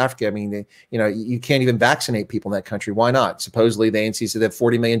pandemic. South Africa, I mean, you can't even vaccinate people in that country. Why not? Supposedly, the ANC said they have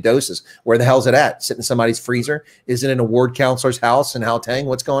 40 million doses. Where the hell is it at? Sitting in somebody's freezer? Is it in a ward counselor's house in Gauteng?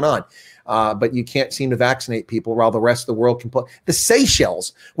 What's going on? But you can't seem to vaccinate people while the rest of the world can. The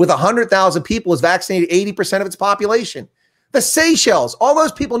Seychelles, with 100,000 people, has vaccinated 80% of its population. The Seychelles, all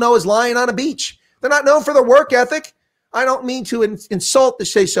those people know is lying on a beach. They're not known for their work ethic. I don't mean to insult the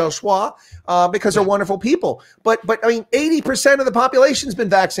Seychellois because they're wonderful people. But I mean, 80% of the population has been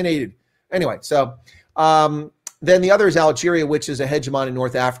vaccinated. Anyway, so then the other is Algeria, which is a hegemon in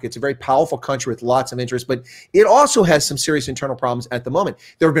North Africa. It's a very powerful country with lots of interest, but it also has some serious internal problems at the moment.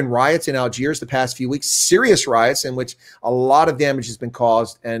 There have been riots in Algiers the past few weeks, serious riots in which a lot of damage has been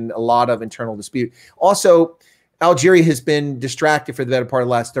caused and a lot of internal dispute. Also, Algeria has been distracted for the better part of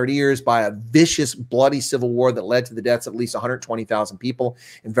the last 30 years by a vicious, bloody civil war that led to the deaths of at least 120,000 people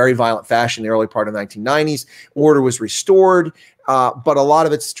in very violent fashion in the early part of the 1990s. Order was restored, but a lot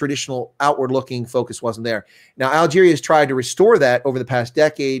of its traditional outward-looking focus wasn't there. Now, Algeria has tried to restore that over the past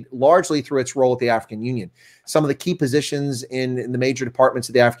decade, largely through its role with the African Union. Some of the key positions in the major departments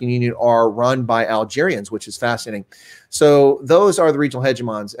of the African Union are run by Algerians, which is fascinating. So those are the regional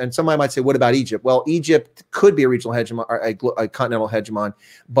hegemons. And somebody might say, what about Egypt? Well, Egypt could be a regional hegemon, or a continental hegemon,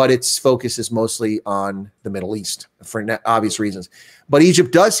 but its focus is mostly on the Middle East for obvious reasons. But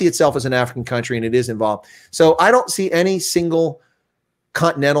Egypt does see itself as an African country, and it is involved. So I don't see any single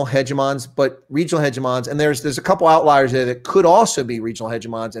continental hegemons, but regional hegemons. And there's a couple outliers there that could also be regional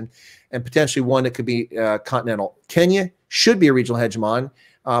hegemons, and potentially one that could be continental. Kenya should be a regional hegemon,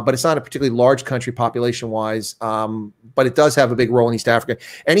 but it's not a particularly large country population-wise, but it does have a big role in East Africa.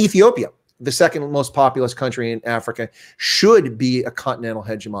 And Ethiopia, the second most populous country in Africa, should be a continental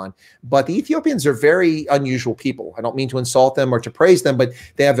hegemon. But the Ethiopians are very unusual people. I don't mean to insult them or to praise them, but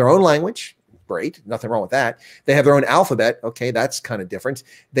they have their own language. Great, nothing wrong with that. They have their own alphabet. Okay, that's kind of different.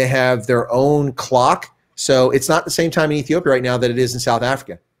 They have their own clock. So it's not the same time in Ethiopia right now that it is in South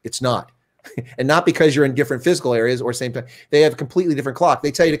Africa. It's not. And not because you're in different physical areas or same time. They have a completely different clock.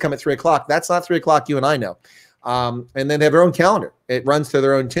 They tell you to come at 3 o'clock. That's not 3 o'clock you and I know. And then they have their own calendar. It runs to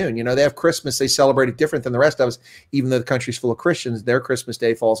their own tune. They have Christmas. They celebrate it different than the rest of us, even though the country's full of Christians. Their Christmas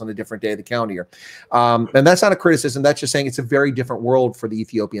day falls on a different day of the calendar year. And that's not a criticism. That's just saying it's a very different world for the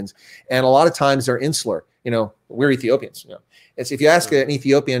Ethiopians. And a lot of times they're insular. We're Ethiopians. It's, if you ask an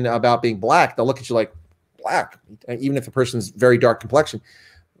Ethiopian about being black, they'll look at you like, black? Even if a person's very dark complexion,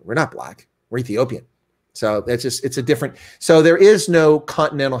 we're not black. We're Ethiopian. So it's a different. So there is no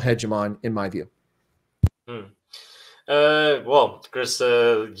continental hegemon in my view. Well, Chris,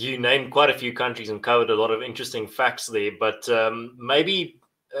 you named quite a few countries and covered a lot of interesting facts there, but maybe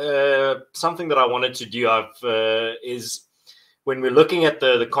something that I wanted to do is when we're looking at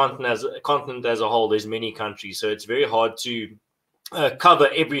the continent as a whole, there's many countries, so it's very hard to cover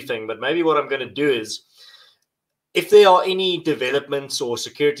everything. But maybe what I'm going to do is, if there are any developments or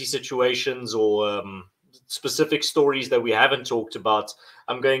security situations or specific stories that we haven't talked about,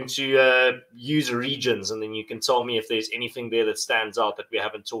 I'm going to use regions, and then you can tell me if there's anything there that stands out that we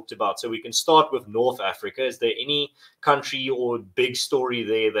haven't talked about. So we can start with North Africa. Is there any country or big story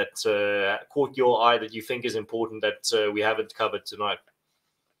there that caught your eye that you think is important that we haven't covered tonight?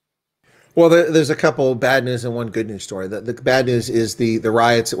 Well, there's a couple bad news and one good news story. The bad news is the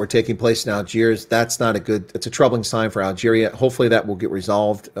riots that were taking place in Algiers. That's not a good, it's a troubling sign for Algeria. Hopefully that will get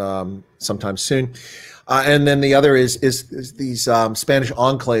resolved sometime soon. And then the other is these Spanish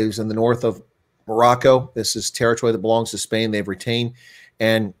enclaves in the north of Morocco. This is territory that belongs to Spain. They've retained,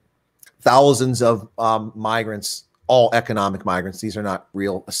 and thousands of migrants, all economic migrants. These are not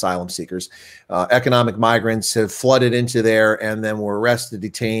real asylum seekers. Economic migrants have flooded into there and then were arrested,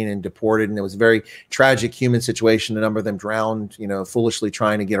 detained, and deported. And it was a very tragic human situation. A number of them drowned, foolishly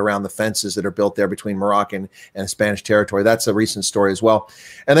trying to get around the fences that are built there between Moroccan and Spanish territory. That's a recent story as well.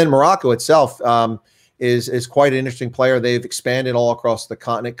 And then Morocco itself is quite an interesting player. They've expanded all across the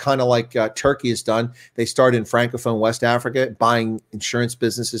continent, kind of like Turkey has done. They started in Francophone West Africa, buying insurance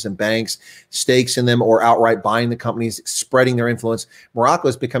businesses and banks, stakes in them, or outright buying the companies, spreading their influence. Morocco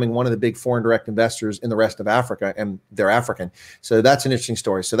is becoming one of the big foreign direct investors in the rest of Africa, and they're African. So that's an interesting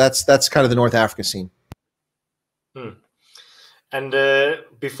story. So that's kind of the North Africa scene. And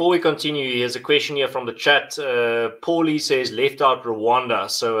before we continue, here's a question here from the chat. Paulie says left out Rwanda.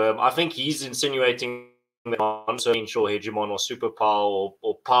 So I think he's insinuating potential hegemon or superpower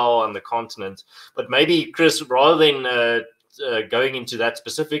or power on the continent. But maybe, Chris, rather than going into that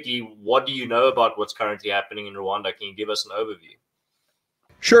specifically, what do you know about what's currently happening in Rwanda? Can you give us an overview?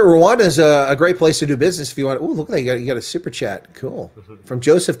 Sure. Rwanda is a great place to do business if you want. Oh, look at that. You got a super chat. Cool. From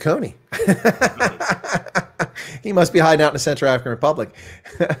Joseph Coney. He must be hiding out in the Central African Republic.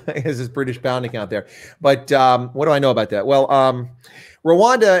 He has his British pound account there. But what do I know about that? Well,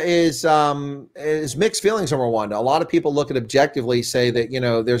 Rwanda is mixed feelings on Rwanda. A lot of people look at objectively, say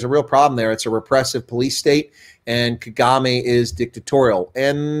that, there's a real problem there. It's a repressive police state, and Kagame is dictatorial.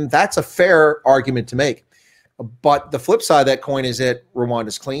 And that's a fair argument to make. But the flip side of that coin is that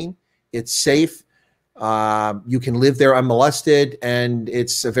Rwanda's clean, it's safe, you can live there unmolested, and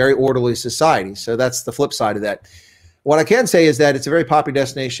it's a very orderly society. So that's the flip side of that. What I can say is that it's a very popular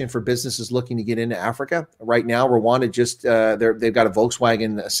destination for businesses looking to get into Africa. Right now, Rwanda just they've got a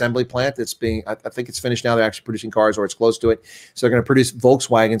Volkswagen assembly plant that's being, I think it's finished now. They're actually producing cars, or it's close to it. So they're going to produce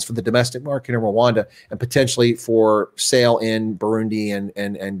Volkswagens for the domestic market in Rwanda and potentially for sale in Burundi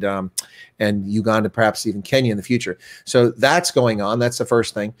and Uganda, perhaps even Kenya in the future. So that's going on. That's the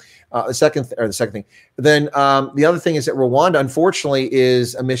first thing. The second thing. Then the other thing is that Rwanda, unfortunately,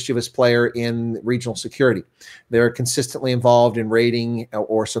 is a mischievous player in regional security. They're consistently involved in raiding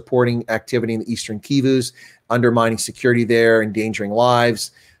or supporting activity in the Eastern Kivus, undermining security there, endangering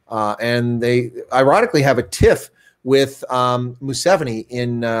lives. And they ironically have a tiff with Museveni.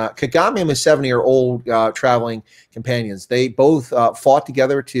 Kagame and Museveni are old traveling companions. They both fought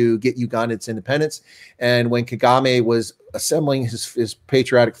together to get Uganda its independence. And when Kagame was assembling his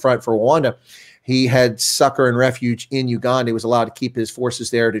patriotic front for Rwanda, he had succor and refuge in Uganda. He was allowed to keep his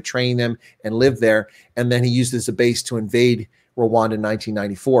forces there to train them and live there. And then he used it as a base to invade Rwanda in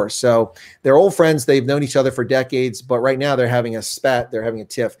 1994. So they're old friends. They've known each other for decades, but right now they're having a spat. They're having a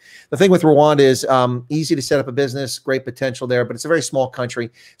tiff. The thing with Rwanda is easy to set up a business, great potential there, but it's a very small country.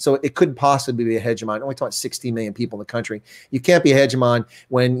 So it couldn't possibly be a hegemon. Only talking 60 million people in the country. You can't be a hegemon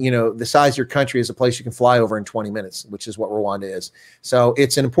when, the size of your country is a place you can fly over in 20 minutes, which is what Rwanda is. So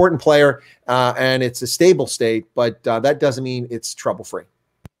it's an important player and it's a stable state, but that doesn't mean it's trouble-free.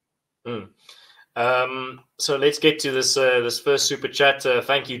 So let's get to this first super chat.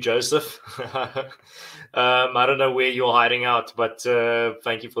 Thank you, Joseph. I don't know where you're hiding out, but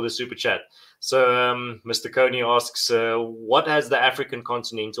thank you for the super chat. So Mr. Coney asks, what has the African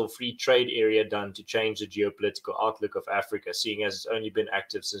Continental Free Trade Area done to change the geopolitical outlook of Africa, seeing as it's only been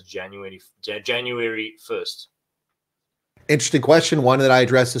active since January 1st? Interesting question, one that I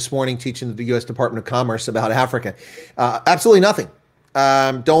addressed this morning teaching the U.S. Department of Commerce about Africa. Absolutely nothing.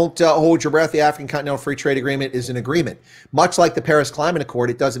 Don't hold your breath. The African Continental Free Trade Agreement is an agreement. Much like the Paris Climate Accord,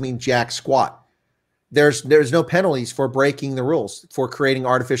 it doesn't mean jack squat. There's no penalties for breaking the rules, for creating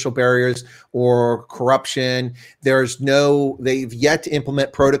artificial barriers or corruption. They've yet to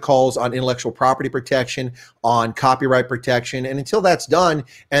implement protocols on intellectual property protection, on copyright protection. And until that's done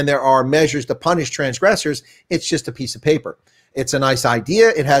and there are measures to punish transgressors, it's just a piece of paper. It's a nice idea.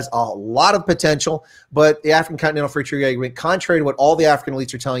 It has a lot of potential, but the African Continental Free Trade Agreement, contrary to what all the African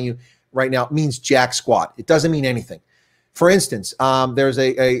elites are telling you right now, means jack squat. It doesn't mean anything. For instance, there's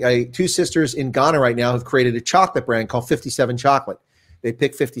two sisters in Ghana right now who've created a chocolate brand called 57 Chocolate. They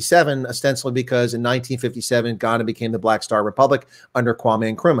picked 57 ostensibly because in 1957, Ghana became the Black Star Republic under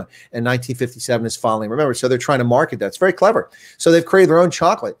Kwame Nkrumah. And 1957 is fondly remembered. So they're trying to market that. It's very clever. So they've created their own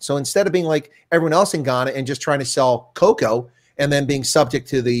chocolate. So instead of being like everyone else in Ghana and just trying to sell cocoa and then being subject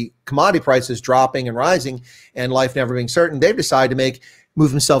to the commodity prices dropping and rising and life never being certain, they've decided to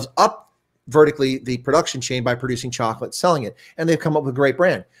move themselves up vertically the production chain by producing chocolate, selling it. And they've come up with a great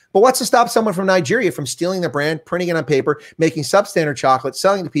brand. But what's to stop someone from Nigeria from stealing their brand, printing it on paper, making substandard chocolate,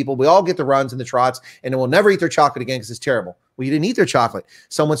 selling it to people? We all get the runs and the trots, and then we'll never eat their chocolate again because it's terrible. Well, you didn't eat their chocolate.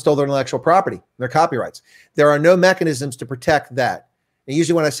 Someone stole their intellectual property, their copyrights. There are no mechanisms to protect that. And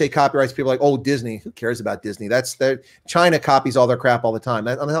usually when I say copyrights, people are like, oh, Disney. Who cares about Disney? China copies all their crap all the time.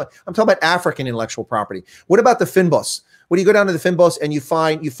 I'm talking about African intellectual property. What about the Finbus? When you go down to the Finbus and you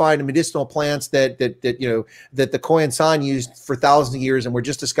find medicinal plants that the Khoisan used for thousands of years, and we're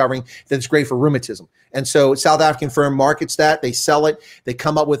just discovering that it's great for rheumatism. And so South African firm markets that, they sell it, they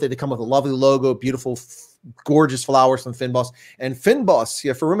come up with it, they come up with a lovely logo, beautiful, gorgeous flowers from Finbus, and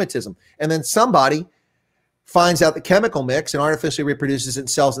Finbus for rheumatism. And then somebody finds out the chemical mix and artificially reproduces it and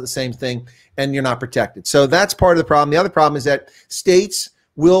sells it the same thing, and you're not protected. So that's part of the problem. The other problem is that states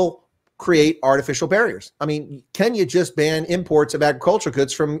will create artificial barriers. I mean, Kenya just banned imports of agricultural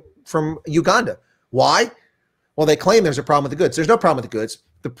goods from Uganda. Why? Well, they claim there's a problem with the goods. There's no problem with the goods.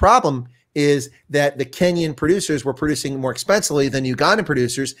 The problem is that the Kenyan producers were producing more expensively than Ugandan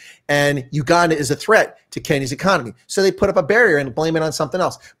producers, and Uganda is a threat to Kenya's economy. So they put up a barrier and blame it on something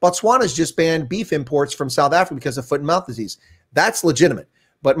else. Botswana's just banned beef imports from South Africa because of foot and mouth disease. That's legitimate.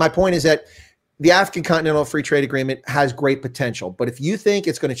 But my point is that the African Continental Free Trade Agreement has great potential. But if you think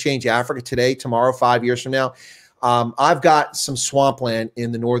it's going to change Africa today, tomorrow, 5 years from now, I've got some swampland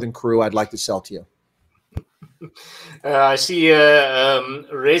in the Northern Crew I'd like to sell to you. I see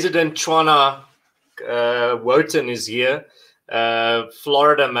resident Chwana Wotan is here.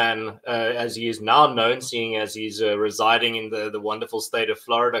 Florida man, as he is now known, seeing as he's residing in the wonderful state of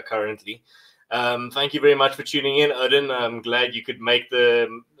Florida currently. Thank you very much for tuning in, Odin. I'm glad you could make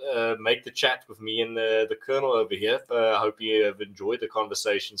the chat with me and the Colonel over here. I hope you have enjoyed the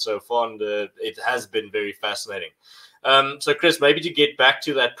conversation so far, and it has been very fascinating. So, Chris, maybe to get back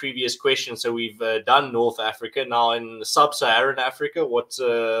to that previous question. So we've done North Africa. Now in Sub-Saharan Africa, what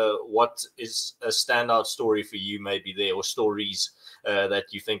is a standout story for you maybe there, or stories that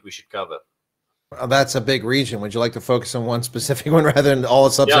you think we should cover? Well, that's a big region. Would you like to focus on one specific one rather than all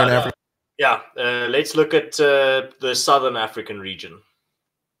of Sub-Saharan Africa? Yeah, let's look at the Southern African region.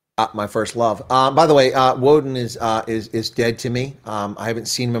 My first love. By the way, Woden is dead to me. I haven't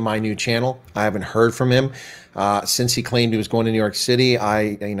seen him in my new channel. I haven't heard from him since he claimed he was going to New York City.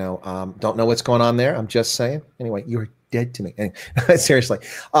 I don't know what's going on there. I'm just saying. Anyway, you're dead to me. Anyway, seriously.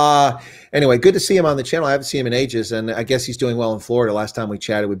 Anyway, good to see him on the channel. I haven't seen him in ages, and I guess he's doing well in Florida. Last time we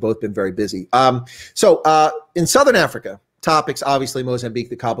chatted, we've both been very busy. So in Southern Africa, topics, obviously Mozambique,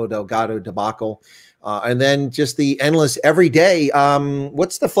 the Cabo Delgado debacle, and then just the endless every day.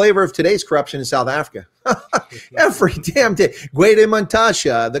 What's the flavor of today's corruption in South Africa? Every damn day. Gwede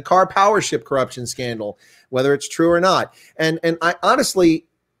Mantashe, the car power ship corruption scandal, whether it's true or not. And I honestly,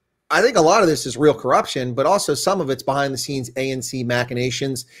 I think a lot of this is real corruption, but also some of it's behind the scenes ANC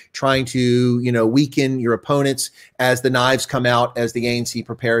machinations, trying to, weaken your opponents as the knives come out, as the ANC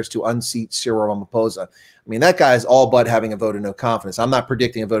prepares to unseat Cyril Ramaphosa. I mean, that guy is all but having a vote of no confidence. I'm not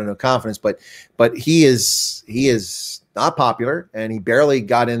predicting a vote of no confidence, but he is not popular, and he barely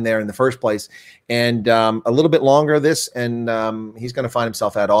got in there in the first place. And a little bit longer of this, and he's going to find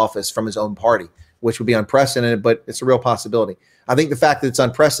himself out of office from his own party, which would be unprecedented, but it's a real possibility. I think the fact that it's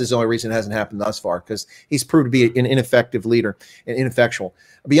unprecedented is the only reason it hasn't happened thus far, because he's proved to be an ineffective leader and ineffectual.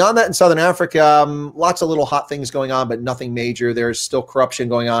 Beyond that, in Southern Africa, lots of little hot things going on, but nothing major. There's still corruption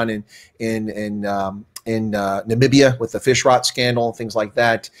going on in Namibia with the fish rot scandal and things like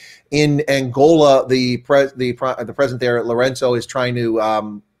that. In Angola, the president there, Lorenzo, is trying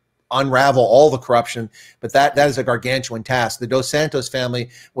to unravel all the corruption, but that is a gargantuan task. The Dos Santos family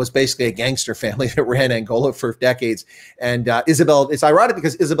was basically a gangster family that ran Angola for decades. And it's ironic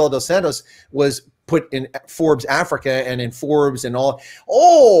because Isabel Dos Santos was put in Forbes Africa and in Forbes and all.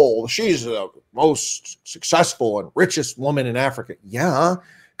 Oh, she's the most successful and richest woman in Africa. Yeah.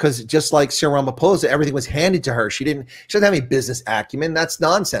 Because just like Cyril Ramaphosa, everything was handed to her. She doesn't have any business acumen. That's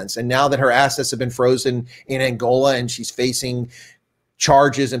nonsense. And now that her assets have been frozen in Angola and she's facing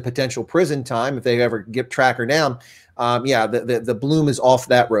charges and potential prison time if they ever track her down, yeah, the bloom is off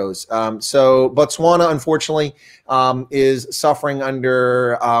that rose. So Botswana, unfortunately, is suffering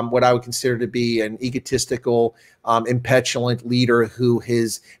under what I would consider to be an egotistical, impetulant leader who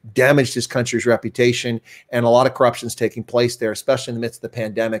has damaged his country's reputation, and a lot of corruption is taking place there, especially in the midst of the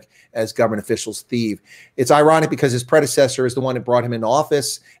pandemic, as government officials thieve. It's ironic because his predecessor is the one that brought him into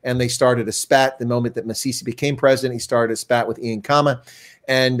office, and they started a spat the moment that Masisi became president. He started a spat with Ian Khama.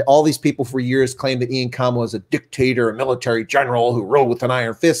 And all these people for years claimed that Ian Khama was a dictator, a military general who ruled with an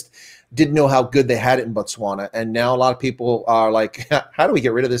iron fist, didn't know how good they had it in Botswana. And now a lot of people are like, how do we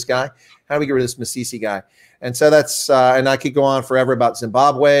get rid of this guy? How do we get rid of this Masisi guy? And so that's, and I could go on forever about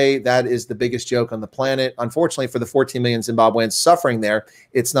Zimbabwe. That is the biggest joke on the planet. Unfortunately, for the 14 million Zimbabweans suffering there,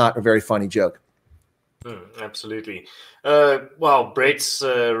 it's not a very funny joke. Absolutely. Wow, Brett's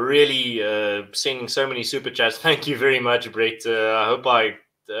really sending so many super chats. Thank you very much, Brett. I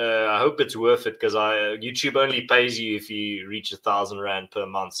hope it's worth it, because YouTube only pays you if you reach 1,000 Rand per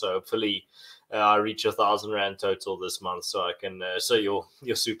month. So hopefully I reach 1,000 Rand total this month, so I can so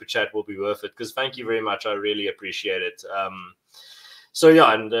your super chat will be worth it. Because thank you very much, I really appreciate it. So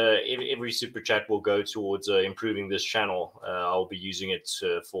yeah, and every super chat will go towards improving this channel. I'll be using it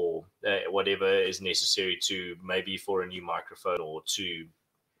for whatever is necessary, to maybe for a new microphone, or to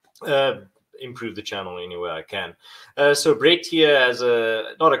improve the channel any way I can. So Brett here has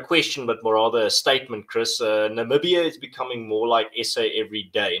not a question, but more rather a statement, Chris. Namibia is becoming more like SA every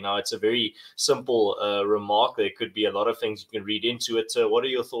day. Now, it's a very simple remark. There could be a lot of things you can read into it. What are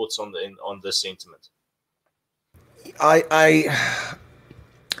your thoughts on this sentiment? I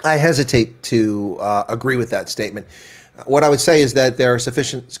hesitate to agree with that statement. What I would say is that there are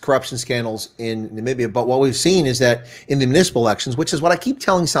sufficient corruption scandals in Namibia, but what we've seen is that in the municipal elections, which is what I keep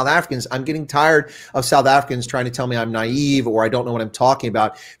telling South Africans, I'm getting tired of South Africans trying to tell me I'm naive or I don't know what I'm talking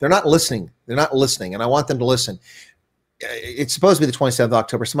about. They're not listening. They're not listening, and I want them to listen. It's supposed to be the 27th of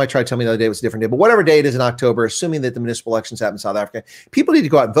October. Somebody tried to tell me the other day it was a different day, but whatever day it is in October, assuming that the municipal elections happen in South Africa, people need to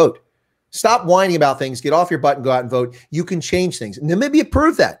go out and vote. Stop whining about things. Get off your butt and go out and vote. You can change things. Namibia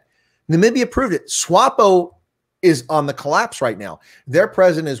proved that. Namibia proved it. SWAPO is on the collapse right now. Their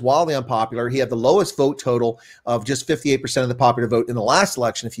president is wildly unpopular. He had the lowest vote total of just 58% of the popular vote in the last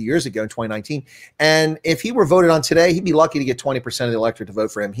election a few years ago in 2019. And if he were voted on today, he'd be lucky to get 20% of the electorate to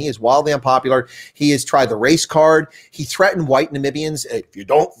vote for him. He is wildly unpopular. He has tried the race card. He threatened white Namibians. If you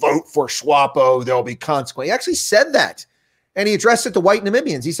don't vote for SWAPO, there'll be consequences. He actually said that. And he addressed it to white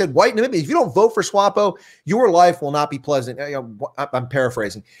Namibians. He said, white Namibians, if you don't vote for SWAPO, your life will not be pleasant. I'm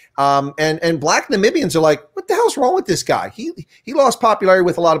paraphrasing. And black Namibians are like, what the hell's wrong with this guy? He lost popularity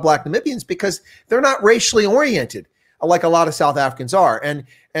with a lot of black Namibians because they're not racially oriented like a lot of South Africans are.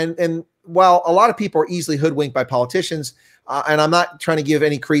 And while a lot of people are easily hoodwinked by politicians, and I'm not trying to give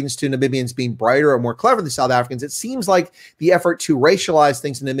any credence to Namibians being brighter or more clever than South Africans, it seems like the effort to racialize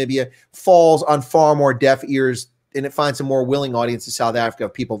things in Namibia falls on far more deaf ears, and it finds a more willing audience in South Africa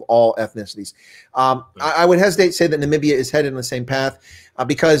of people of all ethnicities. I would hesitate to say that Namibia is headed in the same path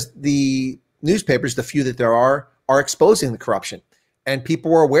because the newspapers, the few that there are exposing the corruption, and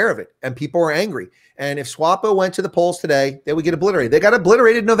people are aware of it, and people are angry. And if SWAPO went to the polls today, they would get obliterated. They got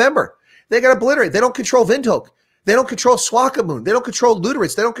obliterated in November. They got obliterated. They don't control Windhoek. They don't control Swakopmund. They don't control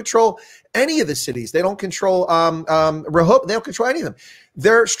Lüderitz. They don't control any of the cities. They don't control Rehoboth. They don't control any of them.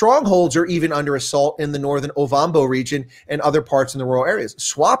 Their strongholds are even under assault in the northern Ovambo region and other parts in the rural areas.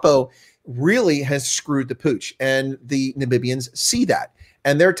 SWAPO really has screwed the pooch, and the Namibians see that.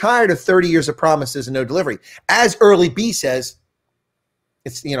 And they're tired of 30 years of promises and no delivery. As Early B says,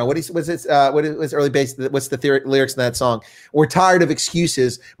 it's, you know, what's Early Base? What's the lyrics in that song? We're tired of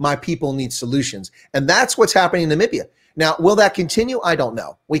excuses. My people need solutions. And that's what's happening in Namibia. Now, will that continue? I don't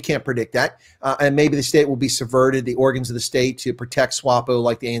know. We can't predict that. And maybe the state will be subverted, the organs of the state, to protect SWAPO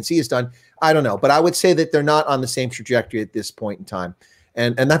like the ANC has done. I don't know. But I would say that they're not on the same trajectory at this point in time.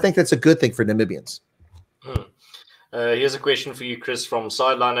 And I think that's a good thing for Namibians. Here's a question for you, Chris, from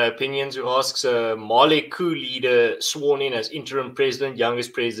Sideliner Opinions, who asks, Male coup leader sworn in as interim president,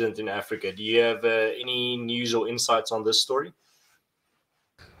 youngest president in Africa. Do you have any news or insights on this story?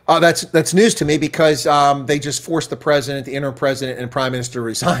 That's news to me because they just forced the president, the interim president, and prime minister to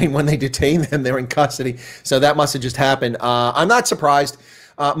resign when they detained them. They were in custody. So that must have just happened. I'm not surprised.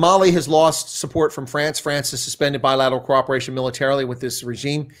 Mali has lost support from France. France has suspended bilateral cooperation militarily with this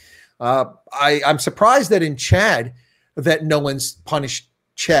regime. I'm surprised that in Chad that no one's punished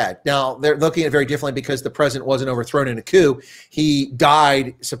Chad. Now, they're looking at it very differently because the president wasn't overthrown in a coup. He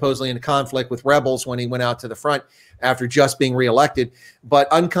died supposedly in a conflict with rebels when he went out to the front after just being reelected. But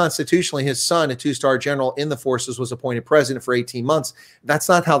unconstitutionally, his son, a two-star general in the forces, was appointed president for 18 months. That's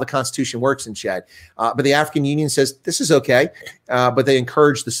not how the Constitution works in Chad. But the African Union says this is okay, but they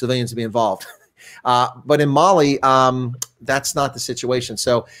encourage the civilians to be involved. But in Mali, that's not the situation.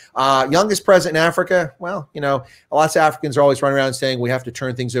 So youngest president in Africa, well, you know, lots of Africans are always running around saying we have to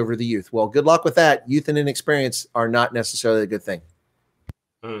turn things over to the youth. Well, good luck with that. Youth and inexperience are not necessarily a good thing.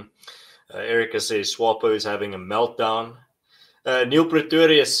 Erica says Swapo is having a meltdown. Neil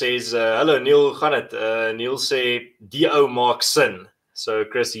Pretorius says, hello, Neil, gaan het? Neil say, D.O. maak sin. So,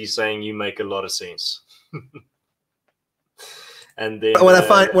 Chris, he's saying you make a lot of sense. And then what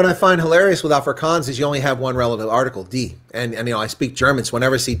I find hilarious with Afrikaans is you only have one relative article, D. And you know, I speak German, so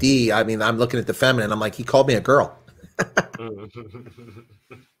whenever I see D, I mean, I'm looking at the feminine. I'm like, he called me a girl.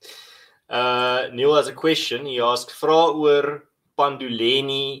 Neil has a question. He asked, vra oor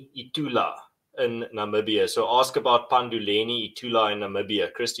Panduleni Itula in Namibia. So ask about Panduleni Itula in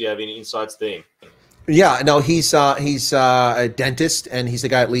Namibia. Chris, do you have any insights there? Yeah, no, he's a dentist, and he's the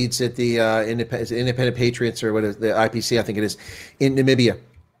guy that leads at the Independent Patriots, or what is the IPC, I think it is, in Namibia.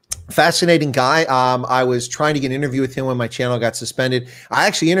 Fascinating guy. I was trying to get an interview with him when my channel got suspended. I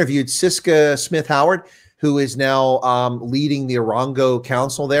actually interviewed Siska Smith-Howard, who is now leading the Orongo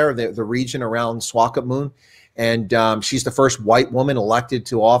Council there, the region around Swakopmund. And she's the first white woman elected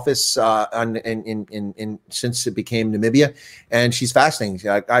to office since it became Namibia, and she's fascinating.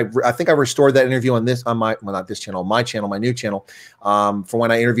 I think I restored that interview on my not this channel, my new channel, for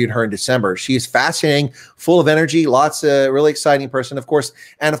when I interviewed her in December. She is fascinating, full of energy, lots of really exciting person. Of course,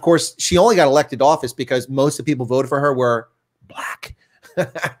 she only got elected to office because most of the people voted for her were black.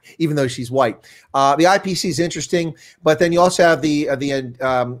 Even though she's white. The IPC is interesting, but then you also have there's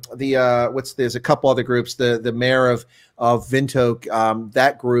a couple other groups, the mayor of Windhoek,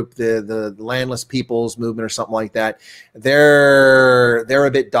 that group, the Landless Peoples Movement or something like that. They're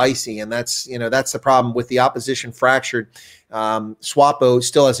a bit dicey, and that's the problem with the opposition fractured. SWAPO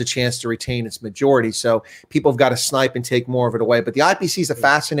still has a chance to retain its majority, so people have got to snipe and take more of it away. But the IPC is a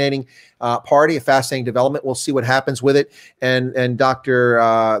fascinating party, a fascinating development. We'll see what happens with it. And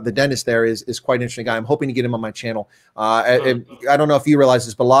Dr. The dentist there is quite an interesting guy. I'm hoping to get him on my channel. I don't know if you realize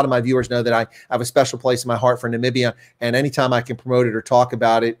this, but a lot of my viewers know that I have a special place in my heart for Namibia, and anytime I can promote it or talk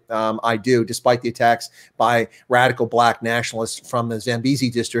about it, I do, despite the attacks by radical black nationalists from the Zambezi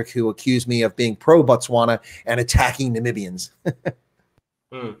district who accuse me of being pro-Botswana and attacking Namibians.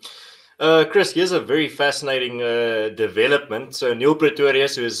 Chris, here's a very fascinating development. So Neil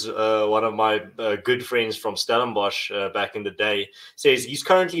Pretorius, who is one of my good friends from Stellenbosch back in the day, says he's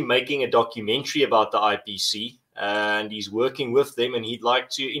currently making a documentary about the IPC, and he's working with them, and he'd like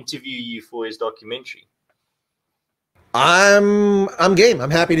to interview you for his documentary. I'm game.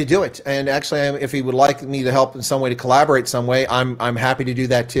 I'm happy to do it. And actually, if he would like me to help in some way, to collaborate some way, I'm happy to do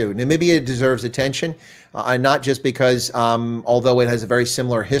that too. Namibia deserves attention, not just because although it has a very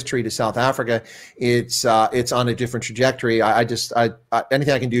similar history to South Africa, it's on a different trajectory.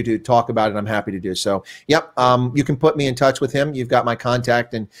 Anything I can do to talk about it, I'm happy to do. So, yep, you can put me in touch with him. You've got my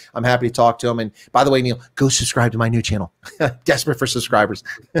contact, and I'm happy to talk to him. And by the way, Neil, go subscribe to my new channel. Desperate for subscribers.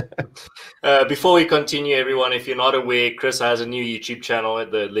 Before we continue, everyone, if you're not aware, Chris has a new YouTube channel.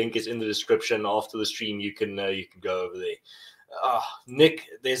 The link is in the description. After the stream, you can go over there. Nick,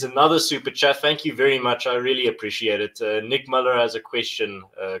 there's another super chat. Thank you very much. I really appreciate it. Nick Muller has a question,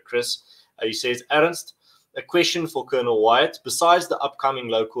 Chris. He says, Ernst, a question for Colonel Wyatt. Besides the upcoming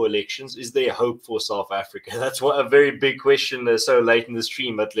local elections, is there hope for South Africa? That's a very big question so late in the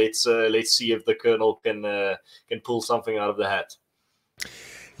stream, but let's see if the Colonel can pull something out of the hat.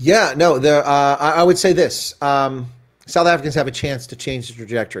 Yeah, no, I would say this. South Africans have a chance to change the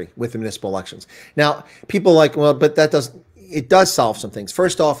trajectory with the municipal elections. Now, people like, well, but it does solve some things.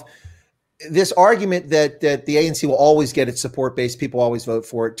 First off, this argument that the ANC will always get its support base, people always vote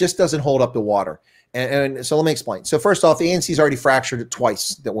for it, just doesn't hold up the water. And so let me explain. So first off, the ANC's already fractured it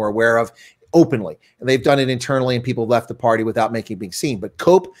twice that we're aware of openly. And they've done it internally, and people left the party without making it being seen. But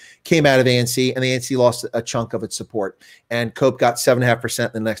COPE came out of ANC, and the ANC lost a chunk of its support. And COPE got 7.5%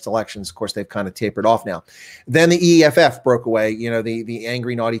 in the next elections. Of course, they've kind of tapered off now. Then the EFF broke away. You know, the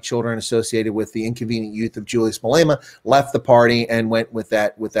angry, naughty children associated with the inconvenient youth of Julius Malema left the party and went with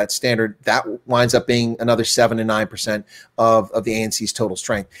that standard. That winds up being another 7 to 9% of the ANC's total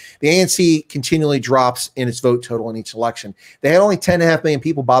strength. The ANC continually drops in its vote total in each election. They had only 10.5 million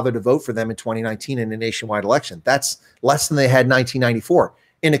people bother to vote for them in 2019 in a nationwide election. That's less than they had in 1994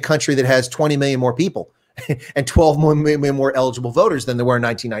 in a country that has 20 million more people and 12 million more eligible voters than there were in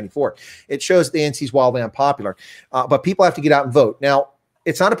 1994. It shows the ANC is wildly unpopular, but people have to get out and vote. Now,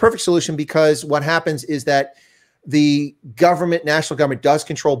 it's not a perfect solution because what happens is that the government, national government, does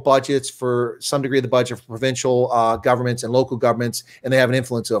control budgets for some degree of the budget for provincial governments and local governments, and they have an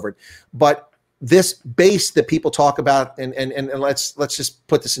influence over it. But this base that people talk about, and let's just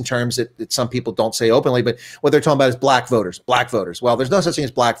put this in terms that some people don't say openly, but what they're talking about is black voters, black voters. Well, there's no such thing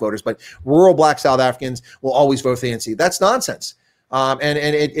as black voters, but rural black South Africans will always vote for the ANC. That's nonsense.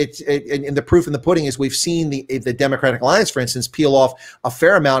 And the proof in the pudding is we've seen the Democratic Alliance, for instance, peel off a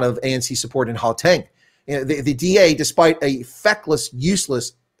fair amount of ANC support in Gauteng. You know, the DA, despite a feckless,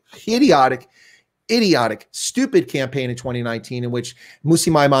 useless, idiotic, stupid campaign in 2019 in which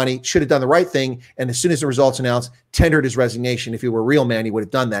Musi Maimane should have done the right thing, and as soon as the results announced, tendered his resignation. If he were a real man, he would have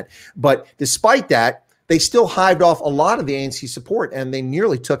done that. But despite that, they still hived off a lot of the ANC support, and they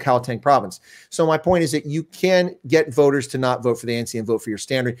nearly took Gauteng province. So my point is that you can get voters to not vote for the ANC and vote for your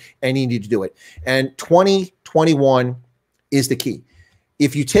standard, and you need to do it. And 2021 is the key.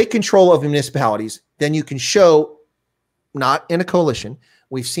 If you take control of the municipalities, then you can show, not in a coalition.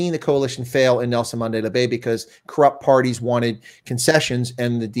 We've seen the coalition fail in Nelson Mandela Bay because corrupt parties wanted concessions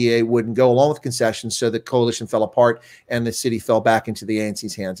and the DA wouldn't go along with concessions. So the coalition fell apart and the city fell back into the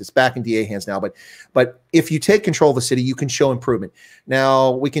ANC's hands. It's back in DA hands now. But if you take control of the city, you can show improvement.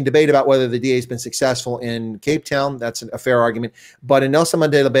 Now, we can debate about whether the DA has been successful in Cape Town. That's a fair argument. But in Nelson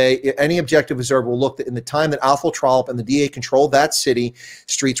Mandela Bay, any objective observer will look that in the time that Alpha Trollop and the DA controlled that city,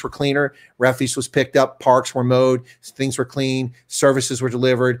 streets were cleaner, refuse was picked up, parks were mowed, things were clean, services were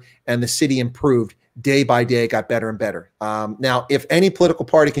delivered, and the city improved day by day, got better and better. Now, if any political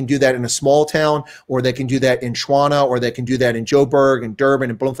party can do that in a small town, or they can do that in Shwana, or they can do that in Joburg and Durban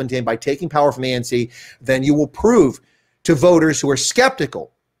and Bloemfontein by taking power from the ANC, then you will prove to voters who are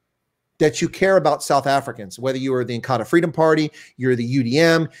skeptical that you care about South Africans, whether you are the Inkatha Freedom Party, you're the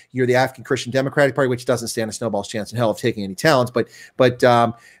UDM, you're the African Christian Democratic Party, which doesn't stand a snowball's chance in hell of taking any towns, but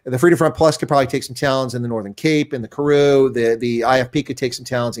the Freedom Front Plus could probably take some towns in the Northern Cape, in the Karoo, the IFP could take some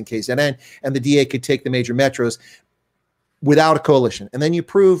towns in KZN, and the DA could take the major metros without a coalition. And then you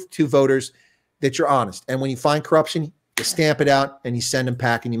prove to voters that you're honest. And when you find corruption, you stamp it out and you send them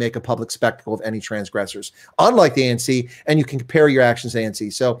back and you make a public spectacle of any transgressors, unlike the ANC, and you can compare your actions to the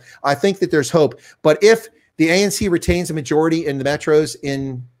ANC. So I think that there's hope. But if the ANC retains a majority in the metros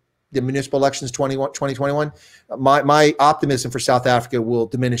in the municipal elections 2021, my optimism for South Africa will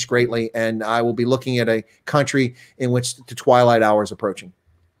diminish greatly, and I will be looking at a country in which the twilight hour is approaching.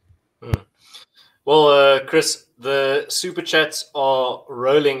 Well, Chris, the super chats are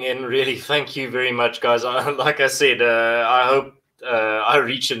rolling in. Really, thank you very much, guys. Like I said, I hope I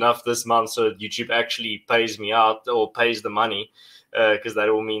reach enough this month so YouTube actually pays me out or pays the money, because that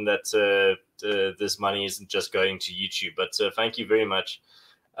will mean that this money isn't just going to YouTube. But thank you very much.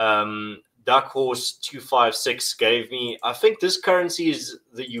 Duck Horse 256 gave me, I think this currency is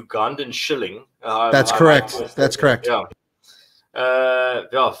the Ugandan shilling. That's correct. That's correct. Yeah.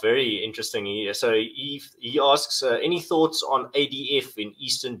 Yeah, very interesting. He asks, any thoughts on ADF in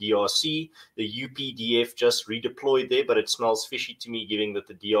Eastern DRC? The UPDF just redeployed there, but it smells fishy to me, given that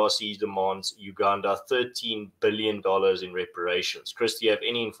the DRC demands Uganda $13 billion in reparations. Chris, do you have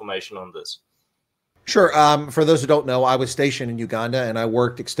any information on this? Sure. For those who don't know, I was stationed in Uganda, and I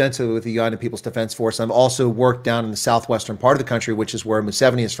worked extensively with the Ugandan People's Defense Force. I've also worked down in the southwestern part of the country, which is where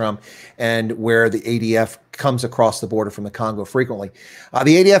Museveni is from, and where the ADF comes across the border from the Congo frequently.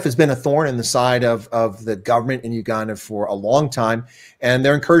 The ADF has been a thorn in the side of the government in Uganda for a long time, and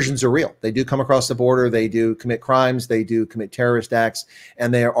their incursions are real. They do come across the border. They do commit crimes. They do commit terrorist acts,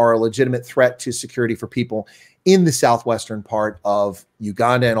 and they are a legitimate threat to security for people in the southwestern part of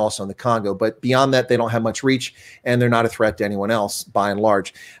Uganda and also in the Congo. But beyond that, they don't have much reach, and they're not a threat to anyone else by and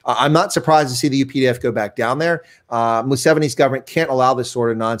large. I'm not surprised to see the UPDF go back down there. Museveni's government can't allow this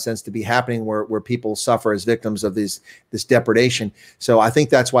sort of nonsense to be happening where people suffer as victims of this depredation. So I think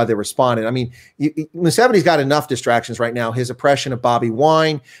that's why they responded. I mean, Museveni's got enough distractions right now. His oppression of Bobby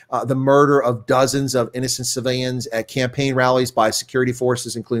Wine, the murder of dozens of innocent civilians at campaign rallies by security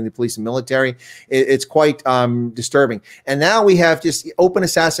forces, including the police and military. It's quite disturbing. And now we have just open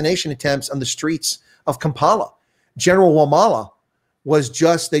assassination attempts on the streets of Kampala. General Wamala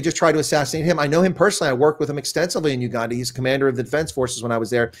they just tried to assassinate him. I know him personally. I worked with him extensively in Uganda. He's commander of the defense forces when I was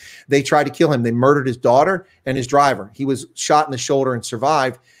there. They tried to kill him. They murdered his daughter and his driver. He was shot in the shoulder and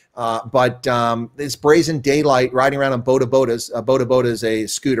survived. But this brazen daylight riding around on boda bodas. Boda boda is a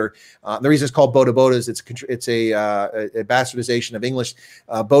scooter. The reason it's called boda boda is it's a bastardization of English.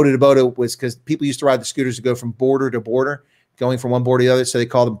 Boda to boda was because people used to ride the scooters to go from border to border. going from one border to the other. So they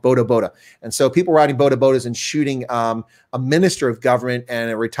call them boda boda. And so people riding boda bodas and shooting a minister of government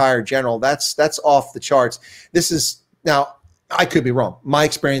and a retired general, that's off the charts. This is now, I could be wrong. My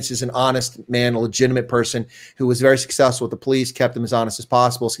experience is an honest man, a legitimate person who was very successful with the police, kept them as honest as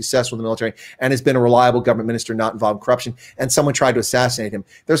possible, successful in the military, and has been a reliable government minister, not involved in corruption, and someone tried to assassinate him.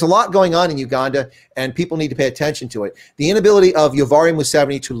 There's a lot going on in Uganda, and people need to pay attention to it. The inability of Yoweri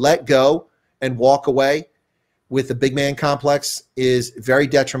Museveni to let go and walk away with the big man complex is very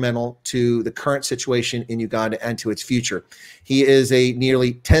detrimental to the current situation in Uganda and to its future. He is a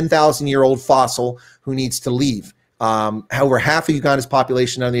nearly 10,000-year-old fossil who needs to leave. However, half of Uganda's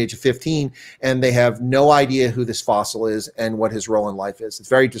population under the age of 15, and they have no idea who this fossil is and what his role in life is. It's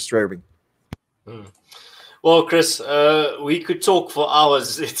very disturbing. Well, Chris, we could talk for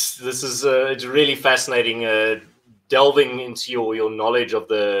hours. It's really fascinating delving into your knowledge of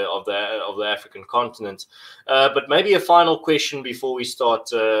the African continent. But maybe a final question before we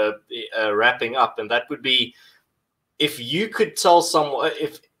start wrapping up, and that would be, if you could tell someone,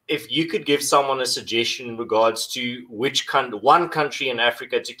 if you could give someone a suggestion in regards to one country in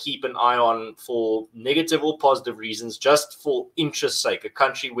Africa to keep an eye on for negative or positive reasons, just for interest's sake, a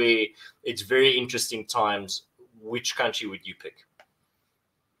country where it's very interesting times, which country would you pick?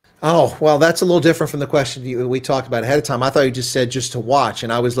 Oh, well, that's a little different from the question we talked about ahead of time. I thought you just said just to watch,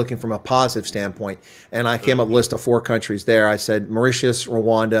 and I was looking from a positive standpoint. And I came up with a list of 4 countries there. I said Mauritius,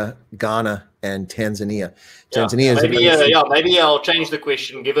 Rwanda, Ghana, and Tanzania. Tanzania is maybe I'll change the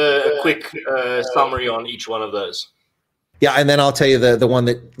question. Give a quick summary on each one of those. Yeah, and then I'll tell you the one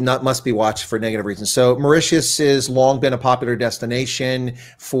that must be watched for negative reasons. So Mauritius has long been a popular destination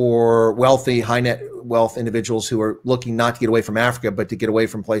for wealthy, high net wealth individuals who are looking not to get away from Africa, but to get away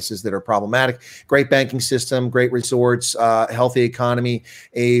from places that are problematic. Great banking system, great resorts, healthy economy,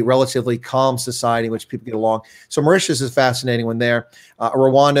 a relatively calm society in which people get along. So Mauritius is a fascinating one there.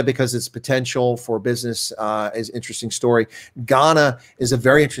 Rwanda, because its potential for business is an interesting story. Ghana is a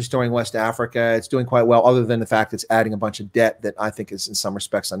very interesting story in West Africa. It's doing quite well, other than the fact it's adding a bunch of debt that I think is in some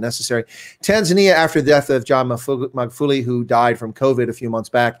respects unnecessary. Tanzania, after the death of John Magufuli, who died from COVID a few months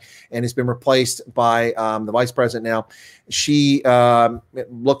back and has been replaced by the vice president now, she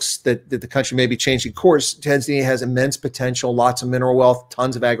looks that the country may be changing course. Tanzania has immense potential, lots of mineral wealth,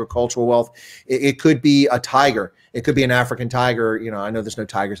 tons of agricultural wealth. It could be a tiger. It could be an African tiger. You know, I know there's no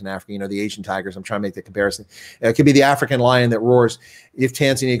tigers in Africa, you know, the Asian tigers. I'm trying to make the comparison. It could be the African lion that roars if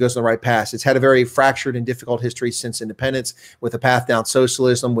Tanzania goes on the right path. It's had a very fractured and difficult history since independence, with a path down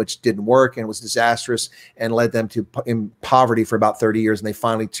socialism, which didn't work and was disastrous and led them to in poverty for about 30 years. And they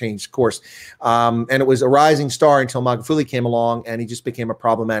finally changed course. And it was a rising star until Magufuli came along, and he just became a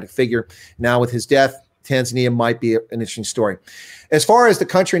problematic figure. Now with his death, Tanzania might be an interesting story. As far as the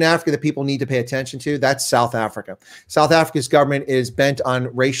country in Africa that people need to pay attention to, that's South Africa. South Africa's government is bent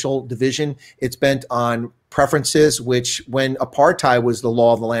on racial division. It's bent on preferences, which when apartheid was the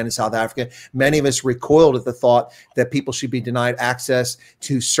law of the land in South Africa, many of us recoiled at the thought that people should be denied access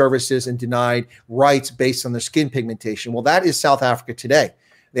to services and denied rights based on their skin pigmentation. Well, that is South Africa today.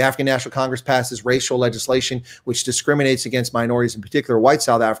 The African National Congress passes racial legislation which discriminates against minorities, in particular white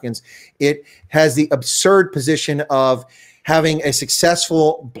South Africans. It has the absurd position of having a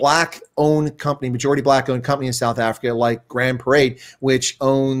successful black-owned company, majority black-owned company in South Africa, like Grand Parade, which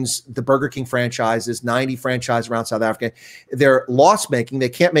owns the Burger King franchises, 90 franchises around South Africa. They're loss-making. They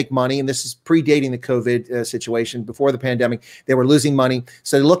can't make money, and this is predating the COVID situation. Before the pandemic, they were losing money.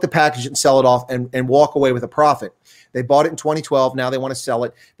 So they look to package it and sell it off and walk away with a profit. They bought it in 2012. Now they want to sell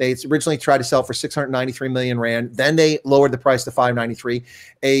it. They originally tried to sell it for 693 million rand. Then they lowered the price to 593.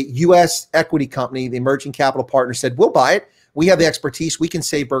 A U.S. equity company, the Emerging Capital Partners, said, we'll buy it. We have the expertise. We can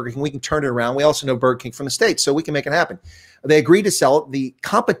save Burger King. We can turn it around. We also know Burger King from the States, so we can make it happen. They agreed to sell it. The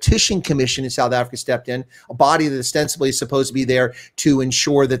Competition Commission in South Africa stepped in, a body that ostensibly is supposed to be there to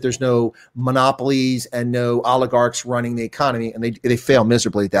ensure that there's no monopolies and no oligarchs running the economy. And they fail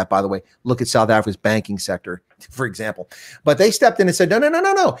miserably at that, by the way. Look at South Africa's banking sector, for example. But they stepped in and said,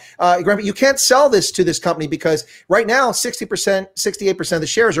 no. You can't sell this to this company because right now 60%, 68% of the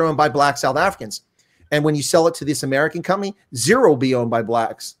shares are owned by black South Africans. And when you sell it to this American company, 0 will be owned by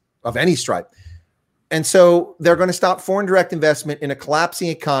blacks of any stripe. And so they're going to stop foreign direct investment in a collapsing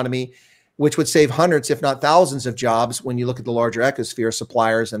economy, which would save hundreds, if not thousands of jobs. When you look at the larger ecosphere,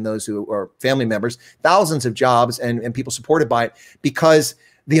 suppliers and those who are family members, thousands of jobs and people supported by it, because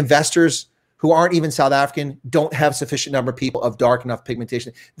the investors who aren't even South African don't have sufficient number of people of dark enough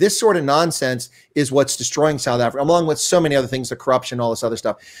pigmentation. This sort of nonsense is what's destroying South Africa, along with so many other things, the corruption, all this other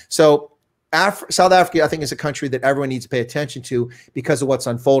stuff. So South Africa, I think, is a country that everyone needs to pay attention to because of what's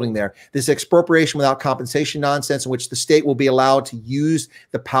unfolding there. This expropriation without compensation nonsense, in which the state will be allowed to use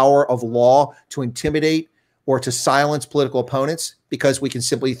the power of law to intimidate or to silence political opponents, because we can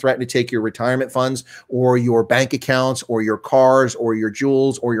simply threaten to take your retirement funds or your bank accounts or your cars or your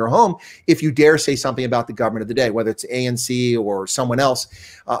jewels or your home if you dare say something about the government of the day, whether it's ANC or someone else.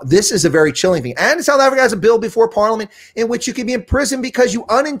 This is a very chilling thing. And South Africa has a bill before Parliament in which you can be in prison because you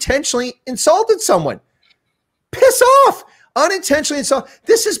unintentionally insulted someone. Piss off. Unintentionally insult.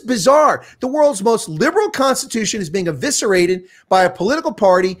 This is bizarre. The world's most liberal constitution is being eviscerated by a political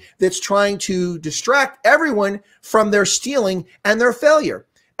party that's trying to distract everyone from their stealing and their failure.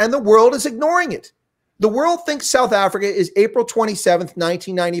 And the world is ignoring it. The world thinks South Africa is April 27th,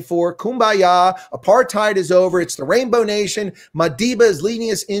 1994. Kumbaya. Apartheid is over. It's the Rainbow Nation. Madiba is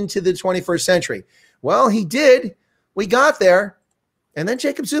leading us into the 21st century. Well, he did. We got there. And then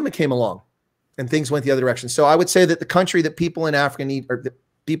Jacob Zuma came along. And things went the other direction. So I would say that the country that people in Africa need, or that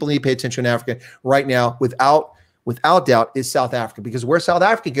people need to pay attention in Africa right now, without doubt, is South Africa. Because where South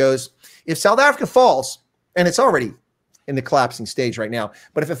Africa goes, if South Africa falls, and it's already in the collapsing stage right now,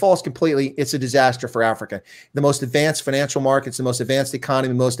 but if it falls completely, it's a disaster for Africa. The most advanced financial markets, the most advanced economy,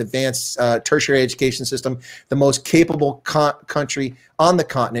 the most advanced tertiary education system, the most capable country on the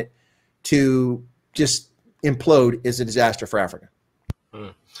continent to just implode is a disaster for Africa.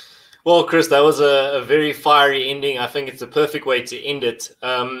 Well, Chris, that was a very fiery ending. I think it's a perfect way to end it.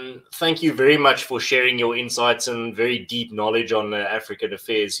 Thank you very much for sharing your insights and very deep knowledge on African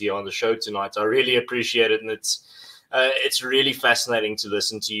affairs here on the show tonight. I really appreciate it, and it's really fascinating to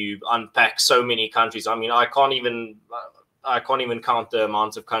listen to you unpack so many countries. I mean, I can't even count the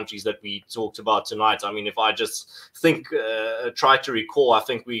amount of countries that we talked about tonight. I mean, if I just try to recall, I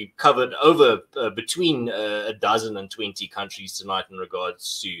think we covered over between a dozen and 20 countries tonight in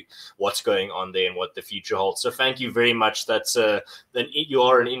regards to what's going on there and what the future holds. So thank you very much. You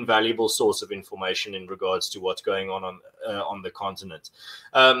are an invaluable source of information in regards to what's going on the continent.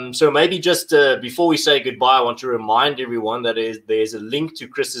 So maybe just before we say goodbye, I want to remind everyone that there's a link to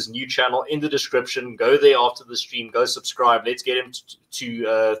Chris's new channel in the description. Go there after the stream, go subscribe. Let's get him to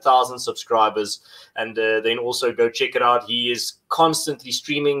 1,000 subscribers, and then also go check it out. He is constantly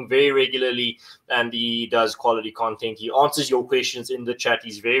streaming very regularly, and he does quality content. He answers your questions in the chat.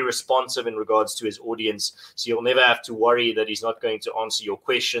 He's very responsive in regards to his audience, so you'll never have to worry that he's not going to answer your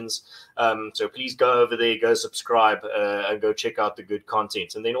questions. So please go over there, go subscribe, and go check out the good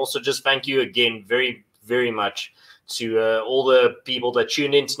content. And then also just thank you again very, very much to all the people that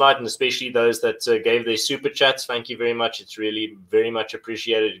tuned in tonight, and especially those that gave their super chats. Thank you very much. It's really very much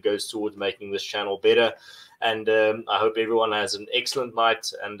appreciated. It goes towards making this channel better. And I hope everyone has an excellent night.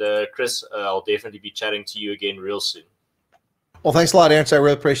 And Chris, I'll definitely be chatting to you again real soon. Well, thanks a lot, Ernst. I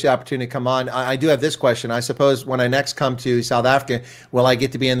really appreciate the opportunity to come on. I do have this question. I suppose when I next come to South Africa, will I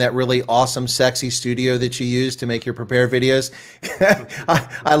get to be in that really awesome, sexy studio that you use to make your prepare videos?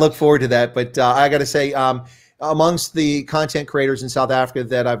 I look forward to that. But I got to say, amongst the content creators in South Africa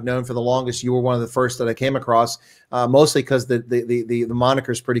that I've known for the longest, you were one of the first that I came across, mostly because the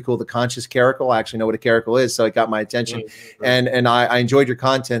moniker is pretty cool, the Conscious Caracal. I actually know what a caracal is, so it got my attention. And I enjoyed your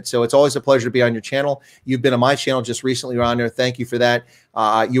content. So it's always a pleasure to be on your channel. You've been on my channel just recently. You're on there. Thank you for that.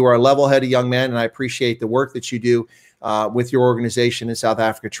 You are a level-headed young man, and I appreciate the work that you do with your organization in South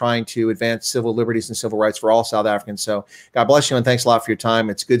Africa, trying to advance civil liberties and civil rights for all South Africans. So God bless you, and thanks a lot for your time.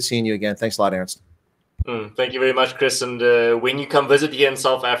 It's good seeing you again. Thanks a lot, Ernst. Thank you very much, Chris. And when you come visit here in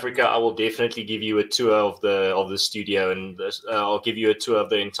South Africa, I will definitely give you a tour of the studio, and I'll give you a tour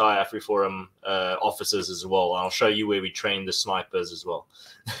of the entire AfriForum offices as well. I'll show you where we train the snipers as well.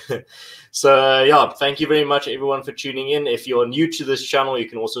 So yeah, thank you very much, everyone, for tuning in. If you're new to this channel, you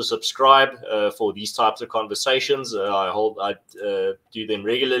can also subscribe for these types of conversations. I do them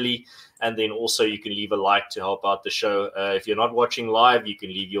regularly. And then also you can leave a like to help out the show. If you're not watching live, you can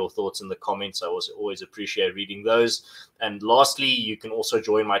leave your thoughts in the comments. I always appreciate reading those. And lastly, you can also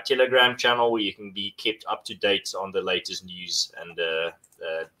join my Telegram channel, where you can be kept up to date on the latest news and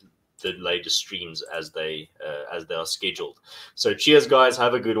the latest streams as they are scheduled. So cheers, guys.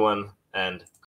 Have a good one. And